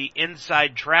have the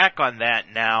inside track on that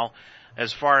now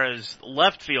as far as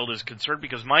left field is concerned,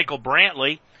 because Michael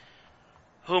Brantley,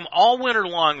 whom all winter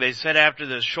long they said after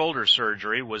this shoulder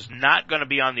surgery was not going to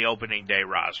be on the opening day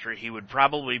roster. He would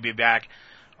probably be back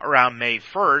around May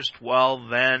 1st. Well,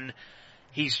 then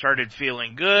he started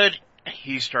feeling good.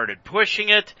 He started pushing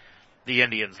it. The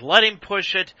Indians let him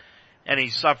push it, and he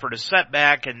suffered a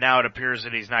setback, and now it appears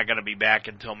that he's not going to be back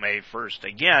until May 1st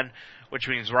again, which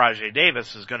means Rajai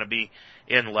Davis is going to be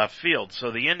in left field.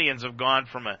 So the Indians have gone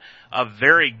from a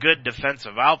very good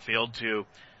defensive outfield to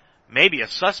maybe a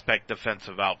suspect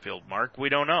defensive outfield, Mark. We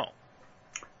don't know.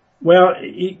 Well,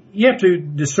 you have to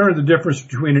discern the difference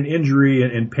between an injury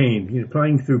and pain.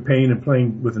 Playing through pain and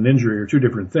playing with an injury are two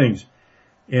different things.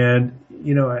 And,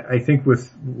 I think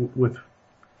with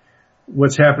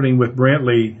what's happening with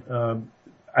Brantley,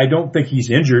 I don't think he's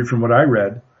injured from what I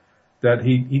read, that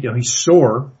he's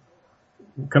sore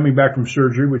coming back from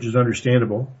surgery, which is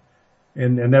understandable.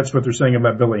 And that's what they're saying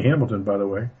about Billy Hamilton, by the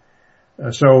way.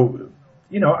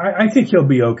 I think he'll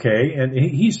be okay. And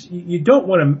you don't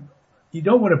want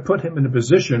to put him in a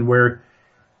position where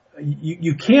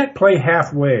you can't play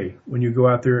halfway when you go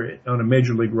out there on a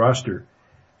major league roster.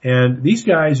 And these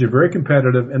guys are very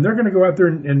competitive, and they're going to go out there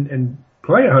and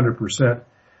play 100%.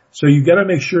 So you've got to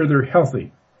make sure they're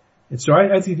healthy. And so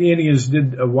I think the Indians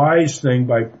did a wise thing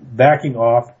by backing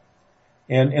off,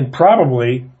 and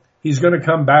probably he's going to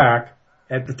come back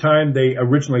at the time they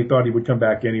originally thought he would come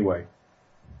back anyway.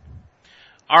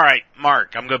 All right,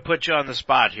 Mark, I'm going to put you on the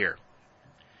spot here.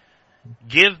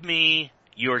 Give me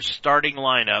your starting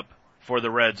lineup for the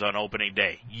Reds on opening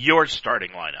day. Your starting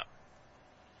lineup.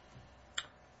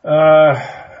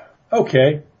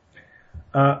 Okay.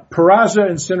 Peraza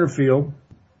in center field.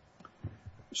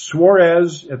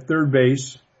 Suarez at third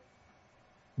base.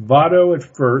 Votto at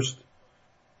first.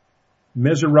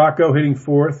 Mesoraco hitting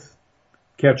fourth,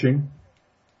 catching.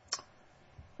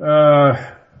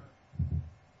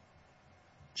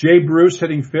 Jay Bruce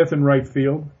hitting fifth in right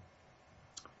field.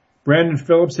 Brandon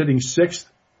Phillips hitting sixth.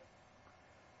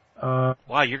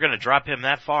 Wow, you're going to drop him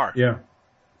that far. Yeah.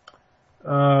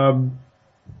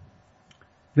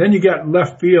 Then you got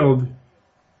left field.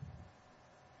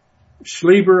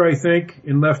 Schleber, I think,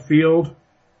 in left field.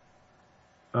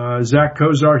 Zach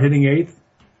Cozart hitting eighth.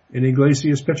 And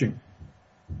Iglesias pitching.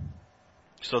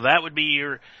 So that would be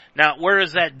your... Now, where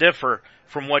does that differ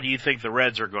from what do you think the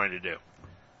Reds are going to do?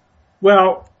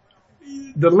 Well,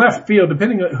 the left field,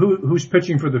 depending on who's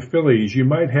pitching for the Phillies, you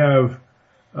might have,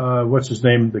 what's his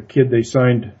name, the kid they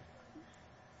signed.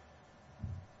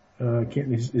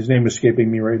 His name is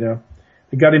escaping me right now.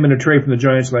 They got him in a trade from the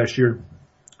Giants last year.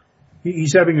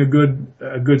 He's having a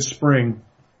good spring.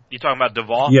 You talking about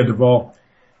Duvall? Yeah, Duvall.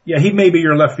 Yeah, he may be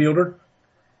your left fielder.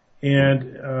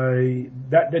 And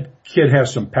that kid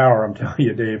has some power, I'm telling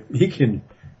you, Dave.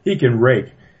 He can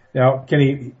rake. Now, can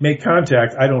he make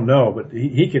contact? I don't know, but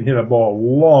he can hit a ball a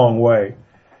long way.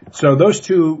 So those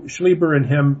two, Schleber and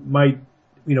him, might,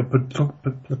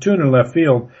 platoon in left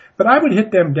field. But I would hit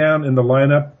them down in the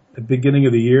lineup at the beginning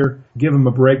of the year, give them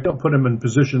a break. Don't put them in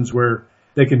positions where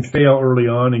they can fail early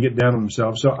on and get down on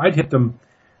themselves. So I'd hit them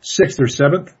sixth or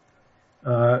seventh.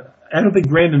 I don't think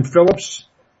Brandon Phillips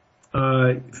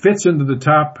fits into the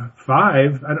top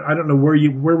five. I don't know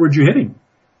where would you hit him?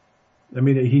 I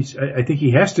mean, I think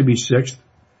he has to be sixth,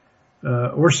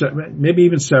 or maybe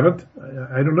even seventh.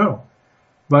 I don't know.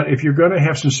 But if you're going to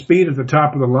have some speed at the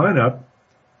top of the lineup,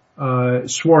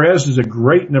 Suarez is a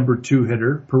great number two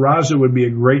hitter. Peraza would be a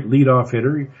great leadoff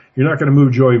hitter. You're not going to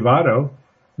move Joey Votto.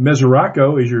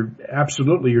 Mesoraco is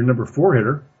absolutely your number four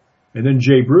hitter. And then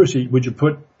Jay Bruce. Would you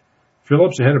put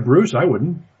Phillips ahead of Bruce? I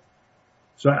wouldn't.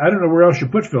 So I don't know where else you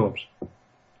put Phillips.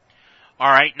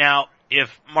 All right. Now,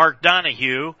 if Mark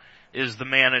Donahue is the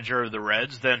manager of the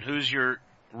Reds, then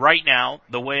right now,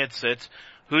 the way it sits,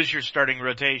 who's your starting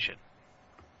rotation?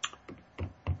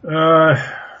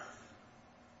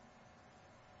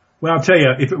 Well, I'll tell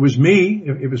you, if it was me,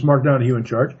 if it was Mark Donahue in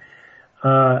charge,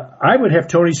 I would have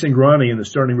Tony Cingrani in the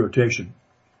starting rotation.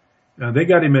 They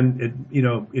got him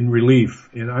in relief,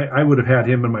 and I would have had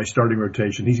him in my starting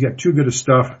rotation. He's got too good of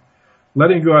stuff.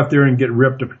 Let him go out there and get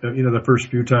ripped, the first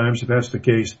few times if that's the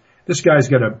case. This guy's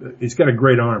got a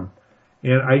great arm.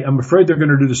 And I'm afraid they're going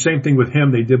to do the same thing with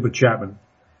him they did with Chapman.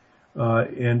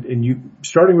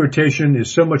 Starting rotation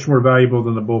is so much more valuable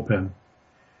than the bullpen.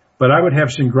 But I would have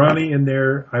Cingrani in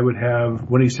there. I would have,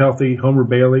 when he's healthy, Homer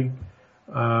Bailey,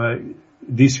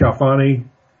 DeSclafani,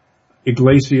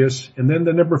 Iglesias, and then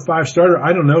the number 5 starter.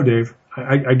 I don't know, Dave.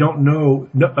 I don't know.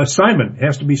 No, Simon. It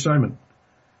has to be Simon.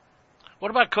 What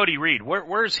about Cody Reed?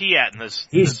 Where's he at in this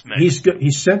mix?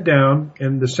 He's sent down,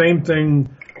 and the same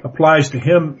thing applies to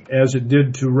him as it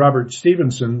did to Robert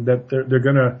Stevenson, that they're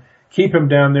going to keep him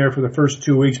down there for the first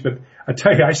 2 weeks. But I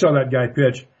tell you, I saw that guy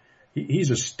pitch. He's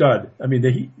a stud. I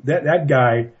mean, that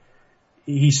guy,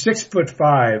 he's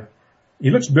 6'5".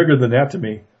 He looks bigger than that to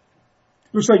me.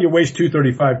 Looks like he weighs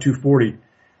 235, 240.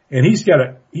 And he's got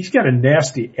a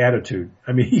nasty attitude.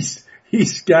 I mean,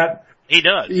 He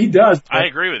does. He does. I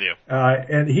agree with you.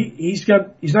 And he's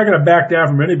not going to back down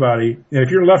from anybody. And if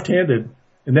you're left-handed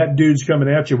and that dude's coming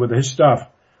at you with his stuff,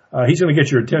 he's going to get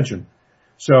your attention.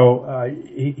 So,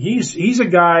 he's a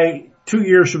guy 2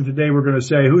 years from today we're going to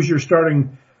say, who's your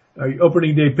starting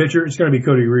opening day pitcher? It's going to be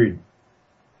Cody Reed.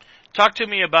 Talk to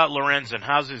me about Lorenzen.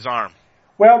 How's his arm?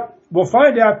 Well, we'll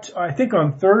find out, I think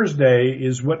on Thursday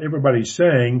is what everybody's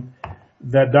saying,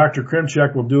 that Dr.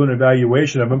 Krimchek will do an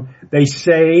evaluation of him. They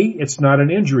say it's not an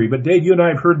injury, but Dave, you and I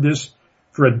have heard this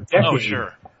for a decade. Oh,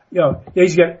 sure.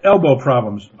 He's got elbow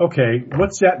problems. Okay,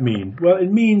 what's that mean? Well,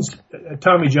 it means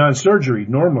Tommy John surgery.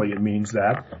 Normally it means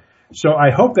that. So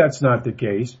I hope that's not the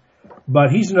case.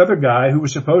 But he's another guy who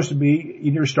was supposed to be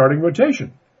in your starting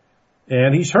rotation.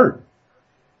 And he's hurt.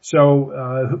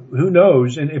 So, who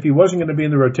knows? And if he wasn't going to be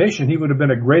in the rotation, he would have been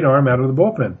a great arm out of the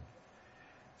bullpen.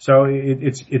 So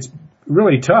it's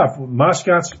really tough.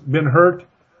 Moscott's been hurt.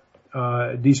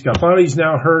 DeSclafani's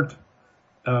now hurt.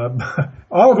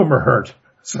 All of them are hurt.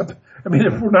 So, I mean,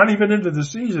 if we're not even into the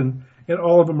season, and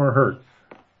all of them are hurt.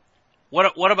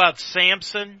 What about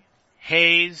Sampson,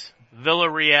 Hayes,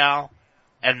 Villarreal,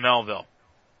 and Melville?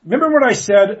 Remember what I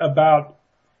said about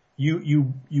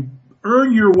you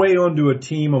earn your way onto a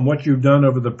team on what you've done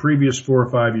over the previous 4 or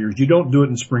 5 years. You don't do it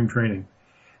in spring training.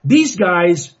 These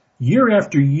guys, year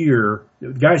after year,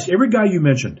 every guy you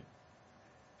mentioned,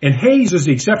 and Hayes is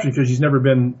the exception because he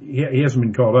hasn't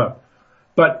been called up.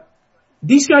 But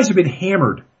these guys have been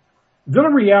hammered.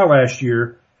 Villarreal last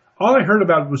year, all I heard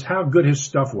about was how good his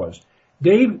stuff was.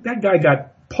 Dave, that guy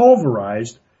got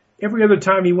pulverized every other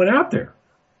time he went out there.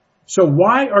 So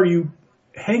why are you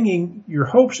hanging your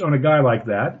hopes on a guy like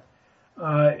that?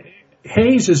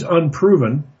 Hayes is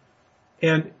unproven,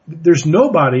 and there's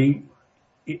nobody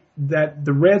that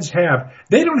the Reds have.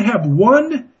 They don't have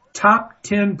one top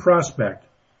 10 prospect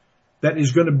that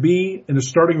is going to be in the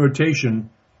starting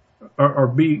rotation or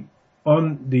be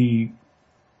on the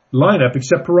lineup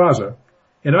except Peraza.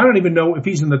 And I don't even know if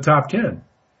he's in the top 10.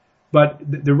 But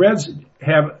the Reds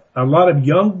have a lot of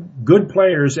young, good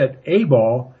players at A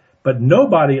ball, but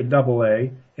nobody at Double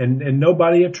A and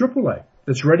nobody at Triple A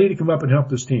that's ready to come up and help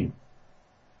this team.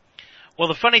 Well,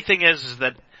 the funny thing is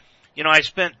that, I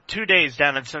spent 2 days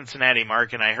down in Cincinnati,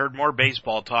 Mark, and I heard more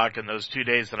baseball talk in those 2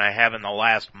 days than I have in the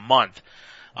last month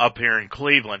up here in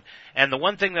Cleveland. And the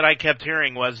one thing that I kept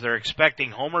hearing was they're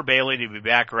expecting Homer Bailey to be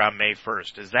back around May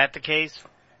 1st. Is that the case?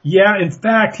 Yeah, in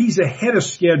fact, he's ahead of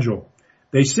schedule.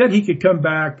 They said he could come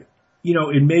back,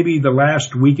 in maybe the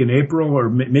last week in April or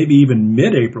maybe even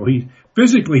mid-April.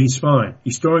 Physically, he's fine.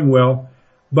 He's throwing well.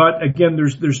 But again,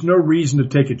 there's no reason to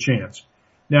take a chance.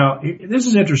 Now, this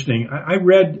is interesting. I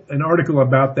read an article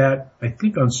about that, I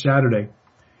think on Saturday,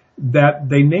 that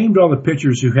they named all the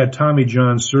pitchers who had Tommy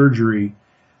John surgery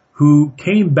who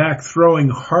came back throwing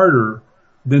harder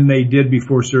than they did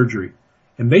before surgery.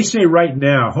 And they say right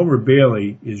now, Homer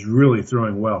Bailey is really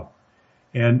throwing well.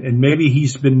 And maybe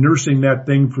he's been nursing that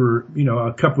thing for,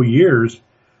 a couple years.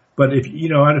 But I don't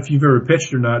know if you've ever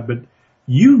pitched or not, but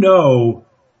you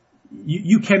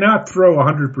cannot throw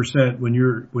 100% when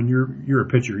you're a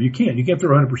pitcher. You can't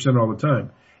throw 100% all the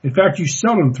time. In fact, you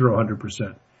seldom throw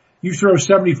 100%. You throw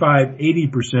 75,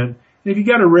 80%. And if you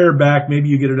got a rare back, maybe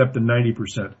you get it up to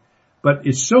 90%. But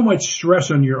it's so much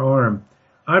stress on your arm.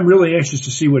 I'm really anxious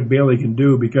to see what Bailey can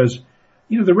do because,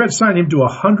 the Reds signed him to a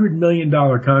 $100 million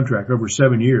contract over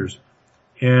 7 years.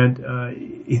 And,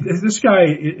 this guy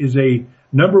is a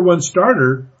number one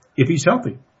starter if he's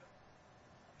healthy.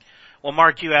 Well,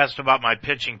 Mark, you asked about my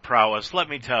pitching prowess. Let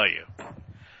me tell you.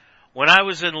 When I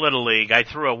was in Little League, I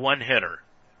threw a one-hitter.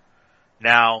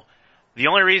 Now, the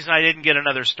only reason I didn't get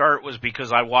another start was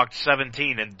because I walked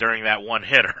 17 during that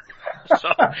one-hitter. So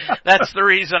that's the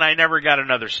reason I never got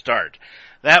another start.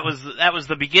 That was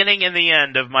the beginning and the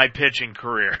end of my pitching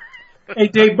career. Hey,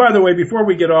 Dave, by the way, before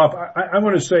we get off, I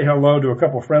want to say hello to a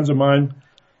couple of friends of mine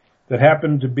that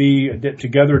happened to be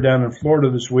together down in Florida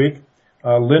this week.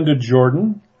 Linda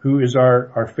Jordan, who is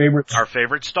our favorite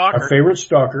stalker. Our favorite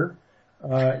stalker.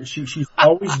 She's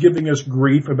always giving us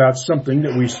grief about something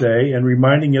that we say and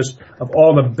reminding us of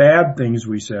all the bad things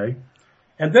we say.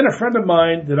 And then a friend of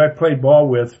mine that I played ball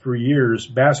with for years,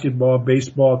 basketball,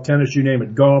 baseball, tennis, you name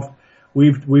it, golf.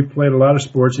 We've played a lot of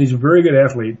sports, and he's a very good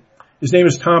athlete. His name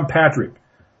is Tom Patrick.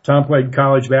 Tom played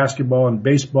college basketball and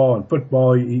baseball and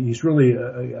football. He's really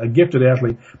a gifted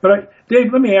athlete. But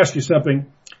Dave, let me ask you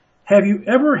something. Have you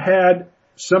ever had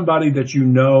somebody that you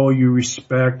know, you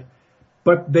respect,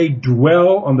 but they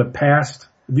dwell on the past?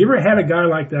 Have you ever had a guy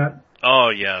like that? Oh,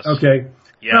 yes. Okay.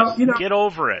 Yes. Now, get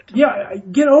over it. Yeah,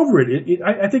 get over it.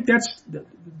 I think that's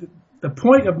the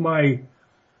point of my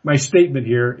statement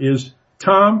here is,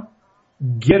 Tom,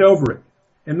 get over it.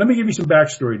 And let me give you some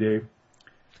backstory, Dave.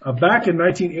 Back in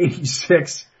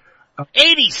 1986.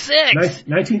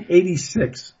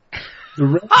 1986. The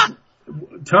Reds,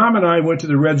 Tom and I went to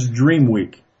the Reds Dream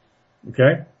Week.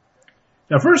 Okay?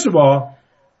 Now, first of all,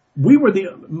 we were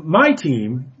my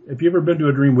team. If you've ever been to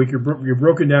a Dream Week, you're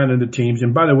broken down into teams.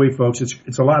 And by the way, folks,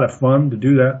 it's a lot of fun to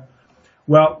do that.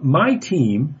 Well, my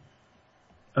team,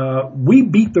 we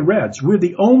beat the Reds. We're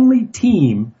the only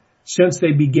team since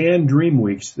they began Dream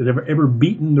Weeks that have ever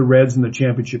beaten the Reds in the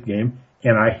championship game.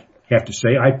 And I have to say,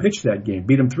 I pitched that game,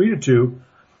 beat them 3-2.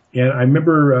 And I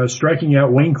remember striking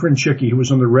out Wayne Krenchicki, who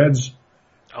was on the Reds.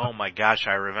 Oh my gosh,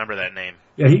 I remember that name.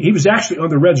 Yeah, he was actually on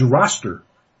the Reds roster.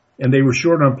 And they were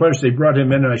short on players. They brought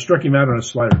him in, and I struck him out on a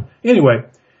slider. Anyway,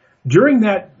 during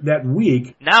that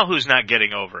week. Now who's not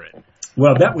getting over it?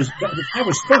 Well, that was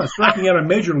fun. Striking out a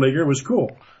major leaguer was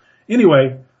cool.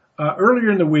 Anyway,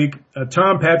 earlier in the week,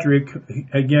 Tom Patrick,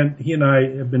 again, he and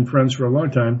I have been friends for a long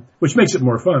time, which makes it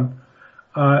more fun.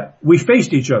 We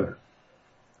faced each other.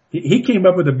 He came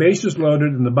up with the bases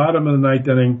loaded in the bottom of the ninth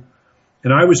inning,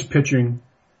 and I was pitching,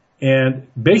 and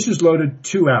bases loaded,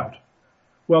 2 out.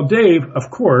 Well, Dave, of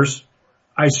course,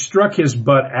 I struck his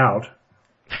butt out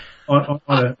on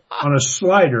a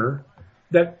slider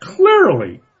that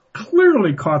clearly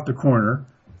caught the corner.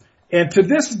 And to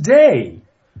this day,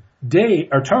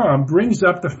 Tom brings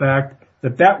up the fact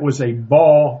that was a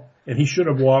ball and he should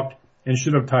have walked and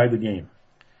should have tied the game.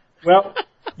 Well,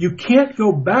 you can't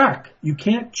go back. You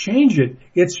can't change it.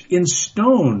 It's in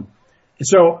stone.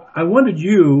 So I wanted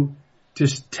you to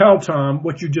tell Tom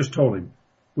what you just told him,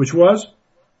 which was?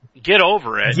 Get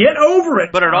over it. Get over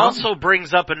it. But it also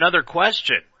brings up another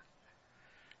question.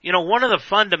 You know, one of the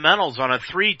fundamentals on a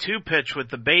 3-2 pitch with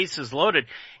the bases loaded,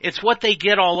 it's what they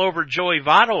get all over Joey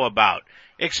Votto about.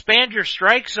 Expand your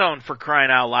strike zone, for crying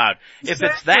out loud. Exactly.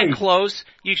 If it's that close,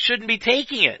 you shouldn't be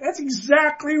taking it. That's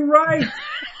exactly right.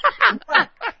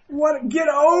 Get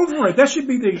over it. That should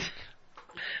be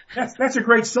that's a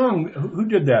great song. Who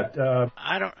did that?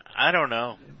 I don't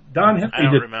know. Don Henley I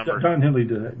don't remember. Don Henley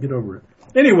did that. Get over it.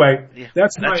 Anyway, yeah,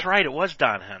 that's right. It was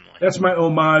Don Henley. That's my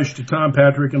homage to Tom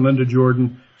Patrick and Linda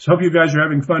Jordan. So hope you guys are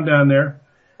having fun down there,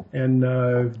 and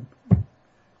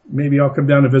maybe I'll come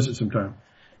down to visit sometime.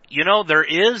 You know, there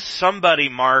is somebody,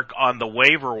 Mark, on the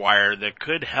waiver wire that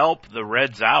could help the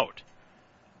Reds out.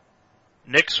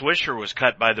 Nick Swisher was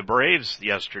cut by the Braves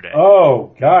yesterday.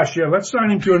 Oh gosh, yeah. Let's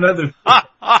sign him to another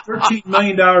 $13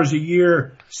 million a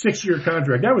year, 6-year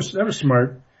contract. That was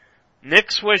smart. Nick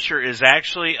Swisher is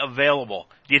actually available.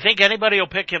 Do you think anybody will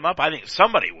pick him up? I think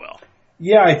somebody will.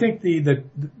 Yeah, I think the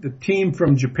team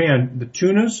from Japan, the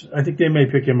Tunas, I think they may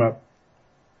pick him up.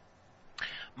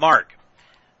 Mark,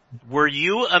 were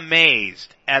you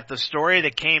amazed at the story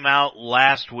that came out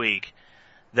last week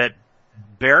that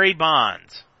Barry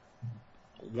Bonds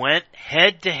went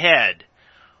head to head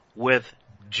with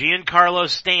Giancarlo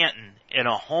Stanton in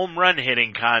a home run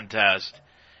hitting contest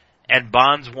and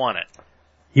Bonds won it?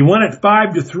 He won it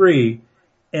 5-3,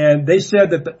 and they said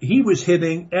that he was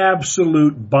hitting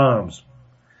absolute bombs.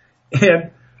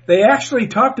 And they actually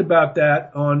talked about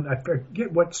that on, I forget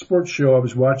what sports show I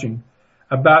was watching,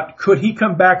 about could he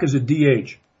come back as a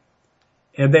DH.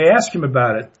 And they asked him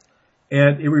about it,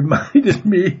 and it reminded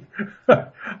me,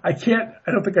 I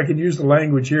don't think I can use the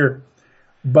language here,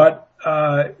 but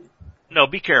no,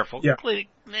 be careful. Yeah.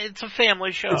 It's a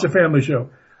family show. It's a family show.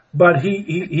 But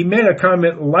he made a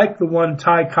comment like the one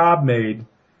Ty Cobb made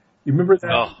You remember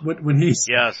that when he's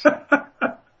yes.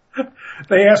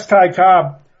 They asked Ty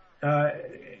Cobb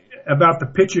about the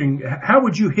pitching. How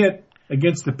would you hit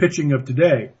against the pitching of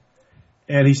today?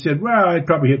 And he said, well, I'd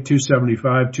probably hit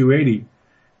 275, 280.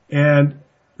 And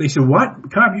they said,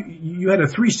 what? Cobb, you had a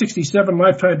 367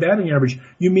 lifetime batting average.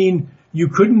 You mean you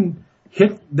couldn't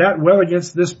hit that well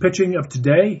against this pitching of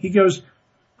today? He goes,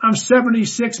 I'm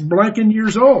 76 blanking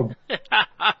years old.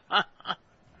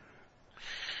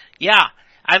 Yeah.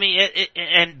 I mean,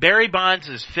 and Barry Bonds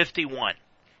is 51.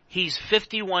 He's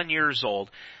 51 years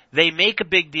old. They make a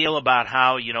big deal about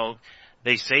how,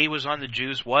 they say he was on the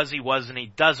juice. Was he, wasn't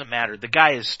he? Doesn't matter. The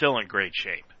guy is still in great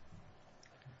shape.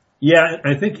 Yeah,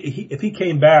 I think if he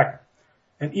came back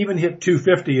and even hit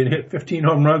 250 and hit 15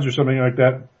 home runs or something like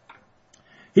that,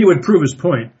 he would prove his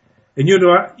point. And you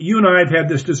and I have had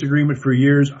this disagreement for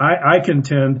years. I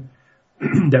contend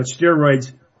that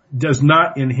steroids does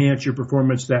not enhance your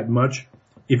performance that much.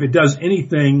 If it does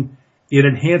anything, it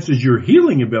enhances your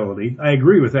healing ability. I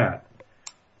agree with that.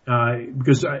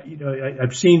 Because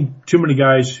I've seen too many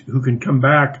guys who can come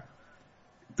back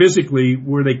physically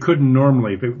where they couldn't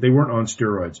normally if they weren't on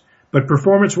steroids. But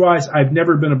performance-wise, I've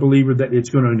never been a believer that it's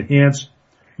going to enhance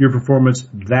your performance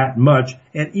that much.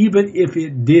 And even if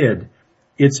it did,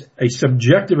 it's a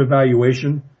subjective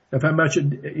evaluation of how much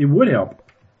it would help.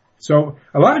 So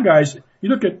a lot of guys, you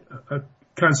look at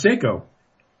Canseco,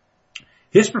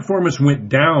 his performance went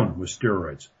down with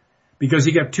steroids because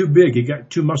he got too big, he got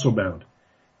too muscle bound,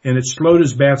 and it slowed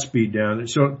his bat speed down.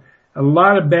 So a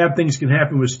lot of bad things can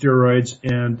happen with steroids.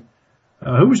 And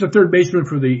who was the third baseman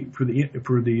for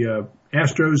the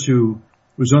Astros who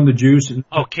was on the juice?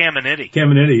 Caminiti.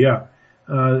 Caminiti, yeah.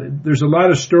 There's a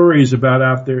lot of stories about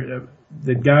out there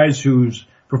that guys whose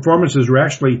performances were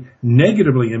actually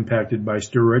negatively impacted by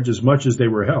steroids as much as they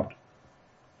were helped.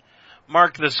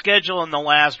 Mark, the schedule in the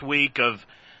last week of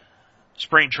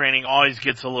spring training always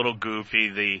gets a little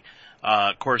goofy.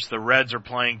 Of course, the Reds are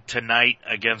playing tonight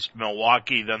against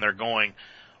Milwaukee. Then they're going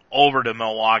over to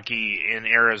Milwaukee in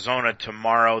Arizona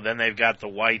tomorrow. Then they've got the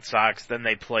White Sox. Then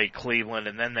they play Cleveland.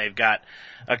 And then they've got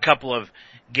a couple of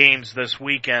games this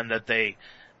weekend that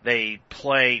they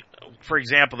play. For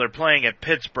example, they're playing at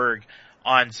Pittsburgh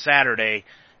on Saturday.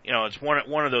 It's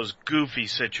one of those goofy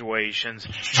situations.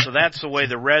 So that's the way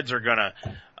the Reds are gonna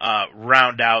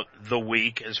round out the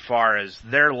week as far as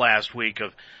their last week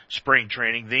of spring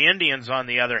training. The Indians, on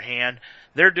the other hand,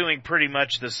 they're doing pretty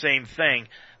much the same thing.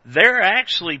 They're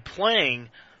actually playing,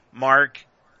 Mark,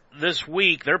 this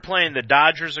week. They're playing the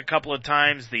Dodgers a couple of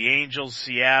times, the Angels,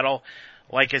 Seattle,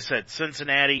 like I said,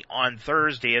 Cincinnati on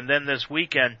Thursday, and then this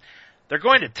weekend they're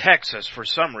going to Texas for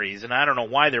some reason. I don't know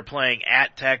why they're playing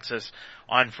at Texas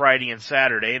on Friday and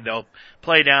Saturday. They'll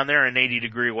play down there in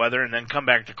 80-degree weather and then come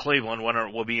back to Cleveland when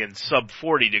it will be in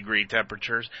sub-40-degree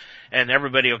temperatures, and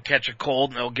everybody will catch a cold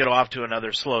and they'll get off to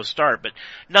another slow start. But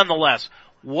nonetheless,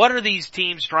 what are these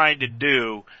teams trying to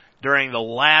do during the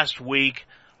last week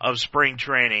of spring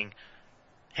training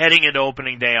heading into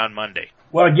opening day on Monday?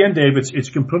 Well, again, Dave, it's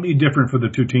completely different for the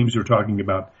two teams we're talking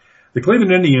about. The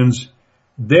Cleveland Indians,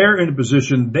 they're in a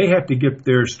position, they have to get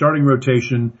their starting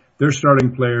rotation, their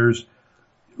starting players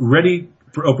ready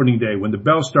for opening day. When the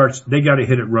bell starts, they got to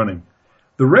hit it running.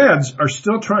 The Reds are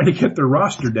still trying to get their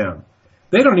roster down.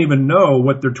 They don't even know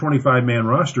what their 25-man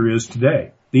roster is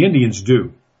today. The Indians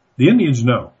do. The Indians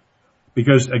know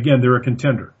because, again, they're a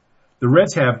contender. The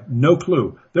Reds have no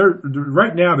clue.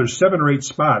 Right now, there's 7 or 8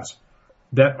 spots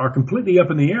that are completely up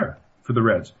in the air for the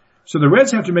Reds. So the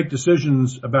Reds have to make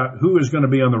decisions about who is going to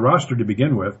be on the roster to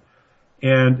begin with.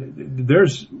 And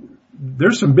there's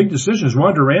some big decisions.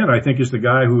 Juan Duran, I think, is the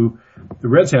guy who the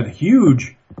Reds have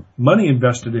huge money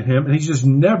invested in him, and he's just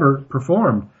never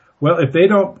performed. Well, if they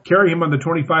don't carry him on the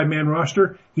 25-man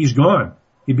roster, he's gone.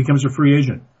 He becomes a free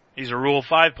agent. He's a Rule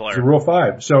 5 player. He's a Rule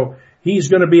 5. So he's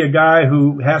going to be a guy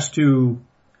who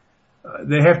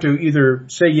they have to either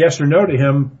say yes or no to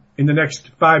him in the next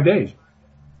 5 days.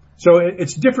 So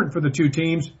it's different for the two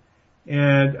teams,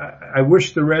 and I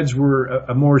wish the Reds were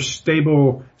a more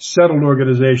stable, settled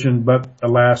organization, but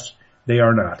alas, they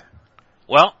are not.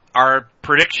 Well, our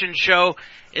prediction show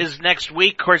is next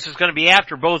week. Of course, it's going to be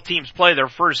after both teams play their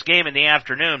first game in the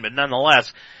afternoon, but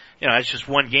nonetheless, it's just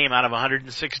one game out of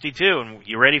 162. And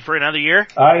you ready for another year?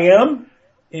 I am,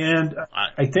 and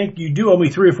I think you do owe me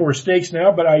 3 or 4 steaks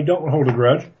now, but I don't hold a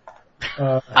grudge.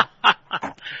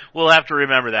 We'll have to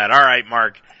remember that. All right,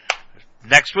 Mark.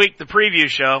 Next week, the preview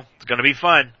show. It's going to be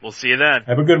fun. We'll see you then.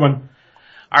 Have a good one.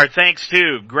 Our thanks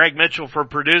to Greg Mitchell for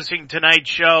producing tonight's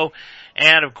show.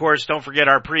 And of course, don't forget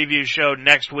our preview show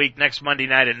next week, next Monday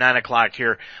night at 9 o'clock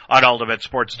here on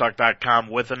UltimateSportsTalk.com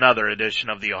with another edition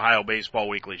of the Ohio Baseball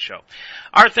Weekly Show.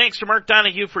 Our thanks to Mark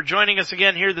Donahue for joining us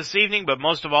again here this evening, but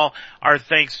most of all, our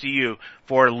thanks to you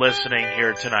for listening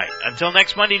here tonight. Until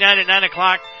next Monday night at 9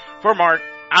 o'clock, for Mark,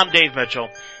 I'm Dave Mitchell.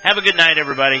 Have a good night,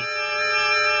 everybody.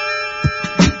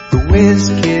 The Whiz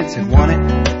Kids had won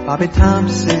it, Bobby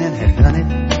Thompson had done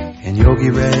it, and Yogi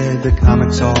read the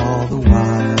comics all the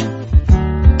while.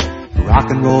 Rock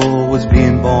and roll was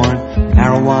being born,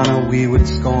 marijuana we would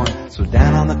scorn. So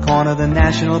down on the corner the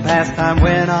national pastime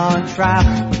went on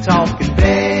trial. We're talking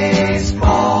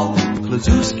baseball,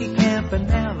 Klazuski,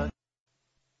 Campanella.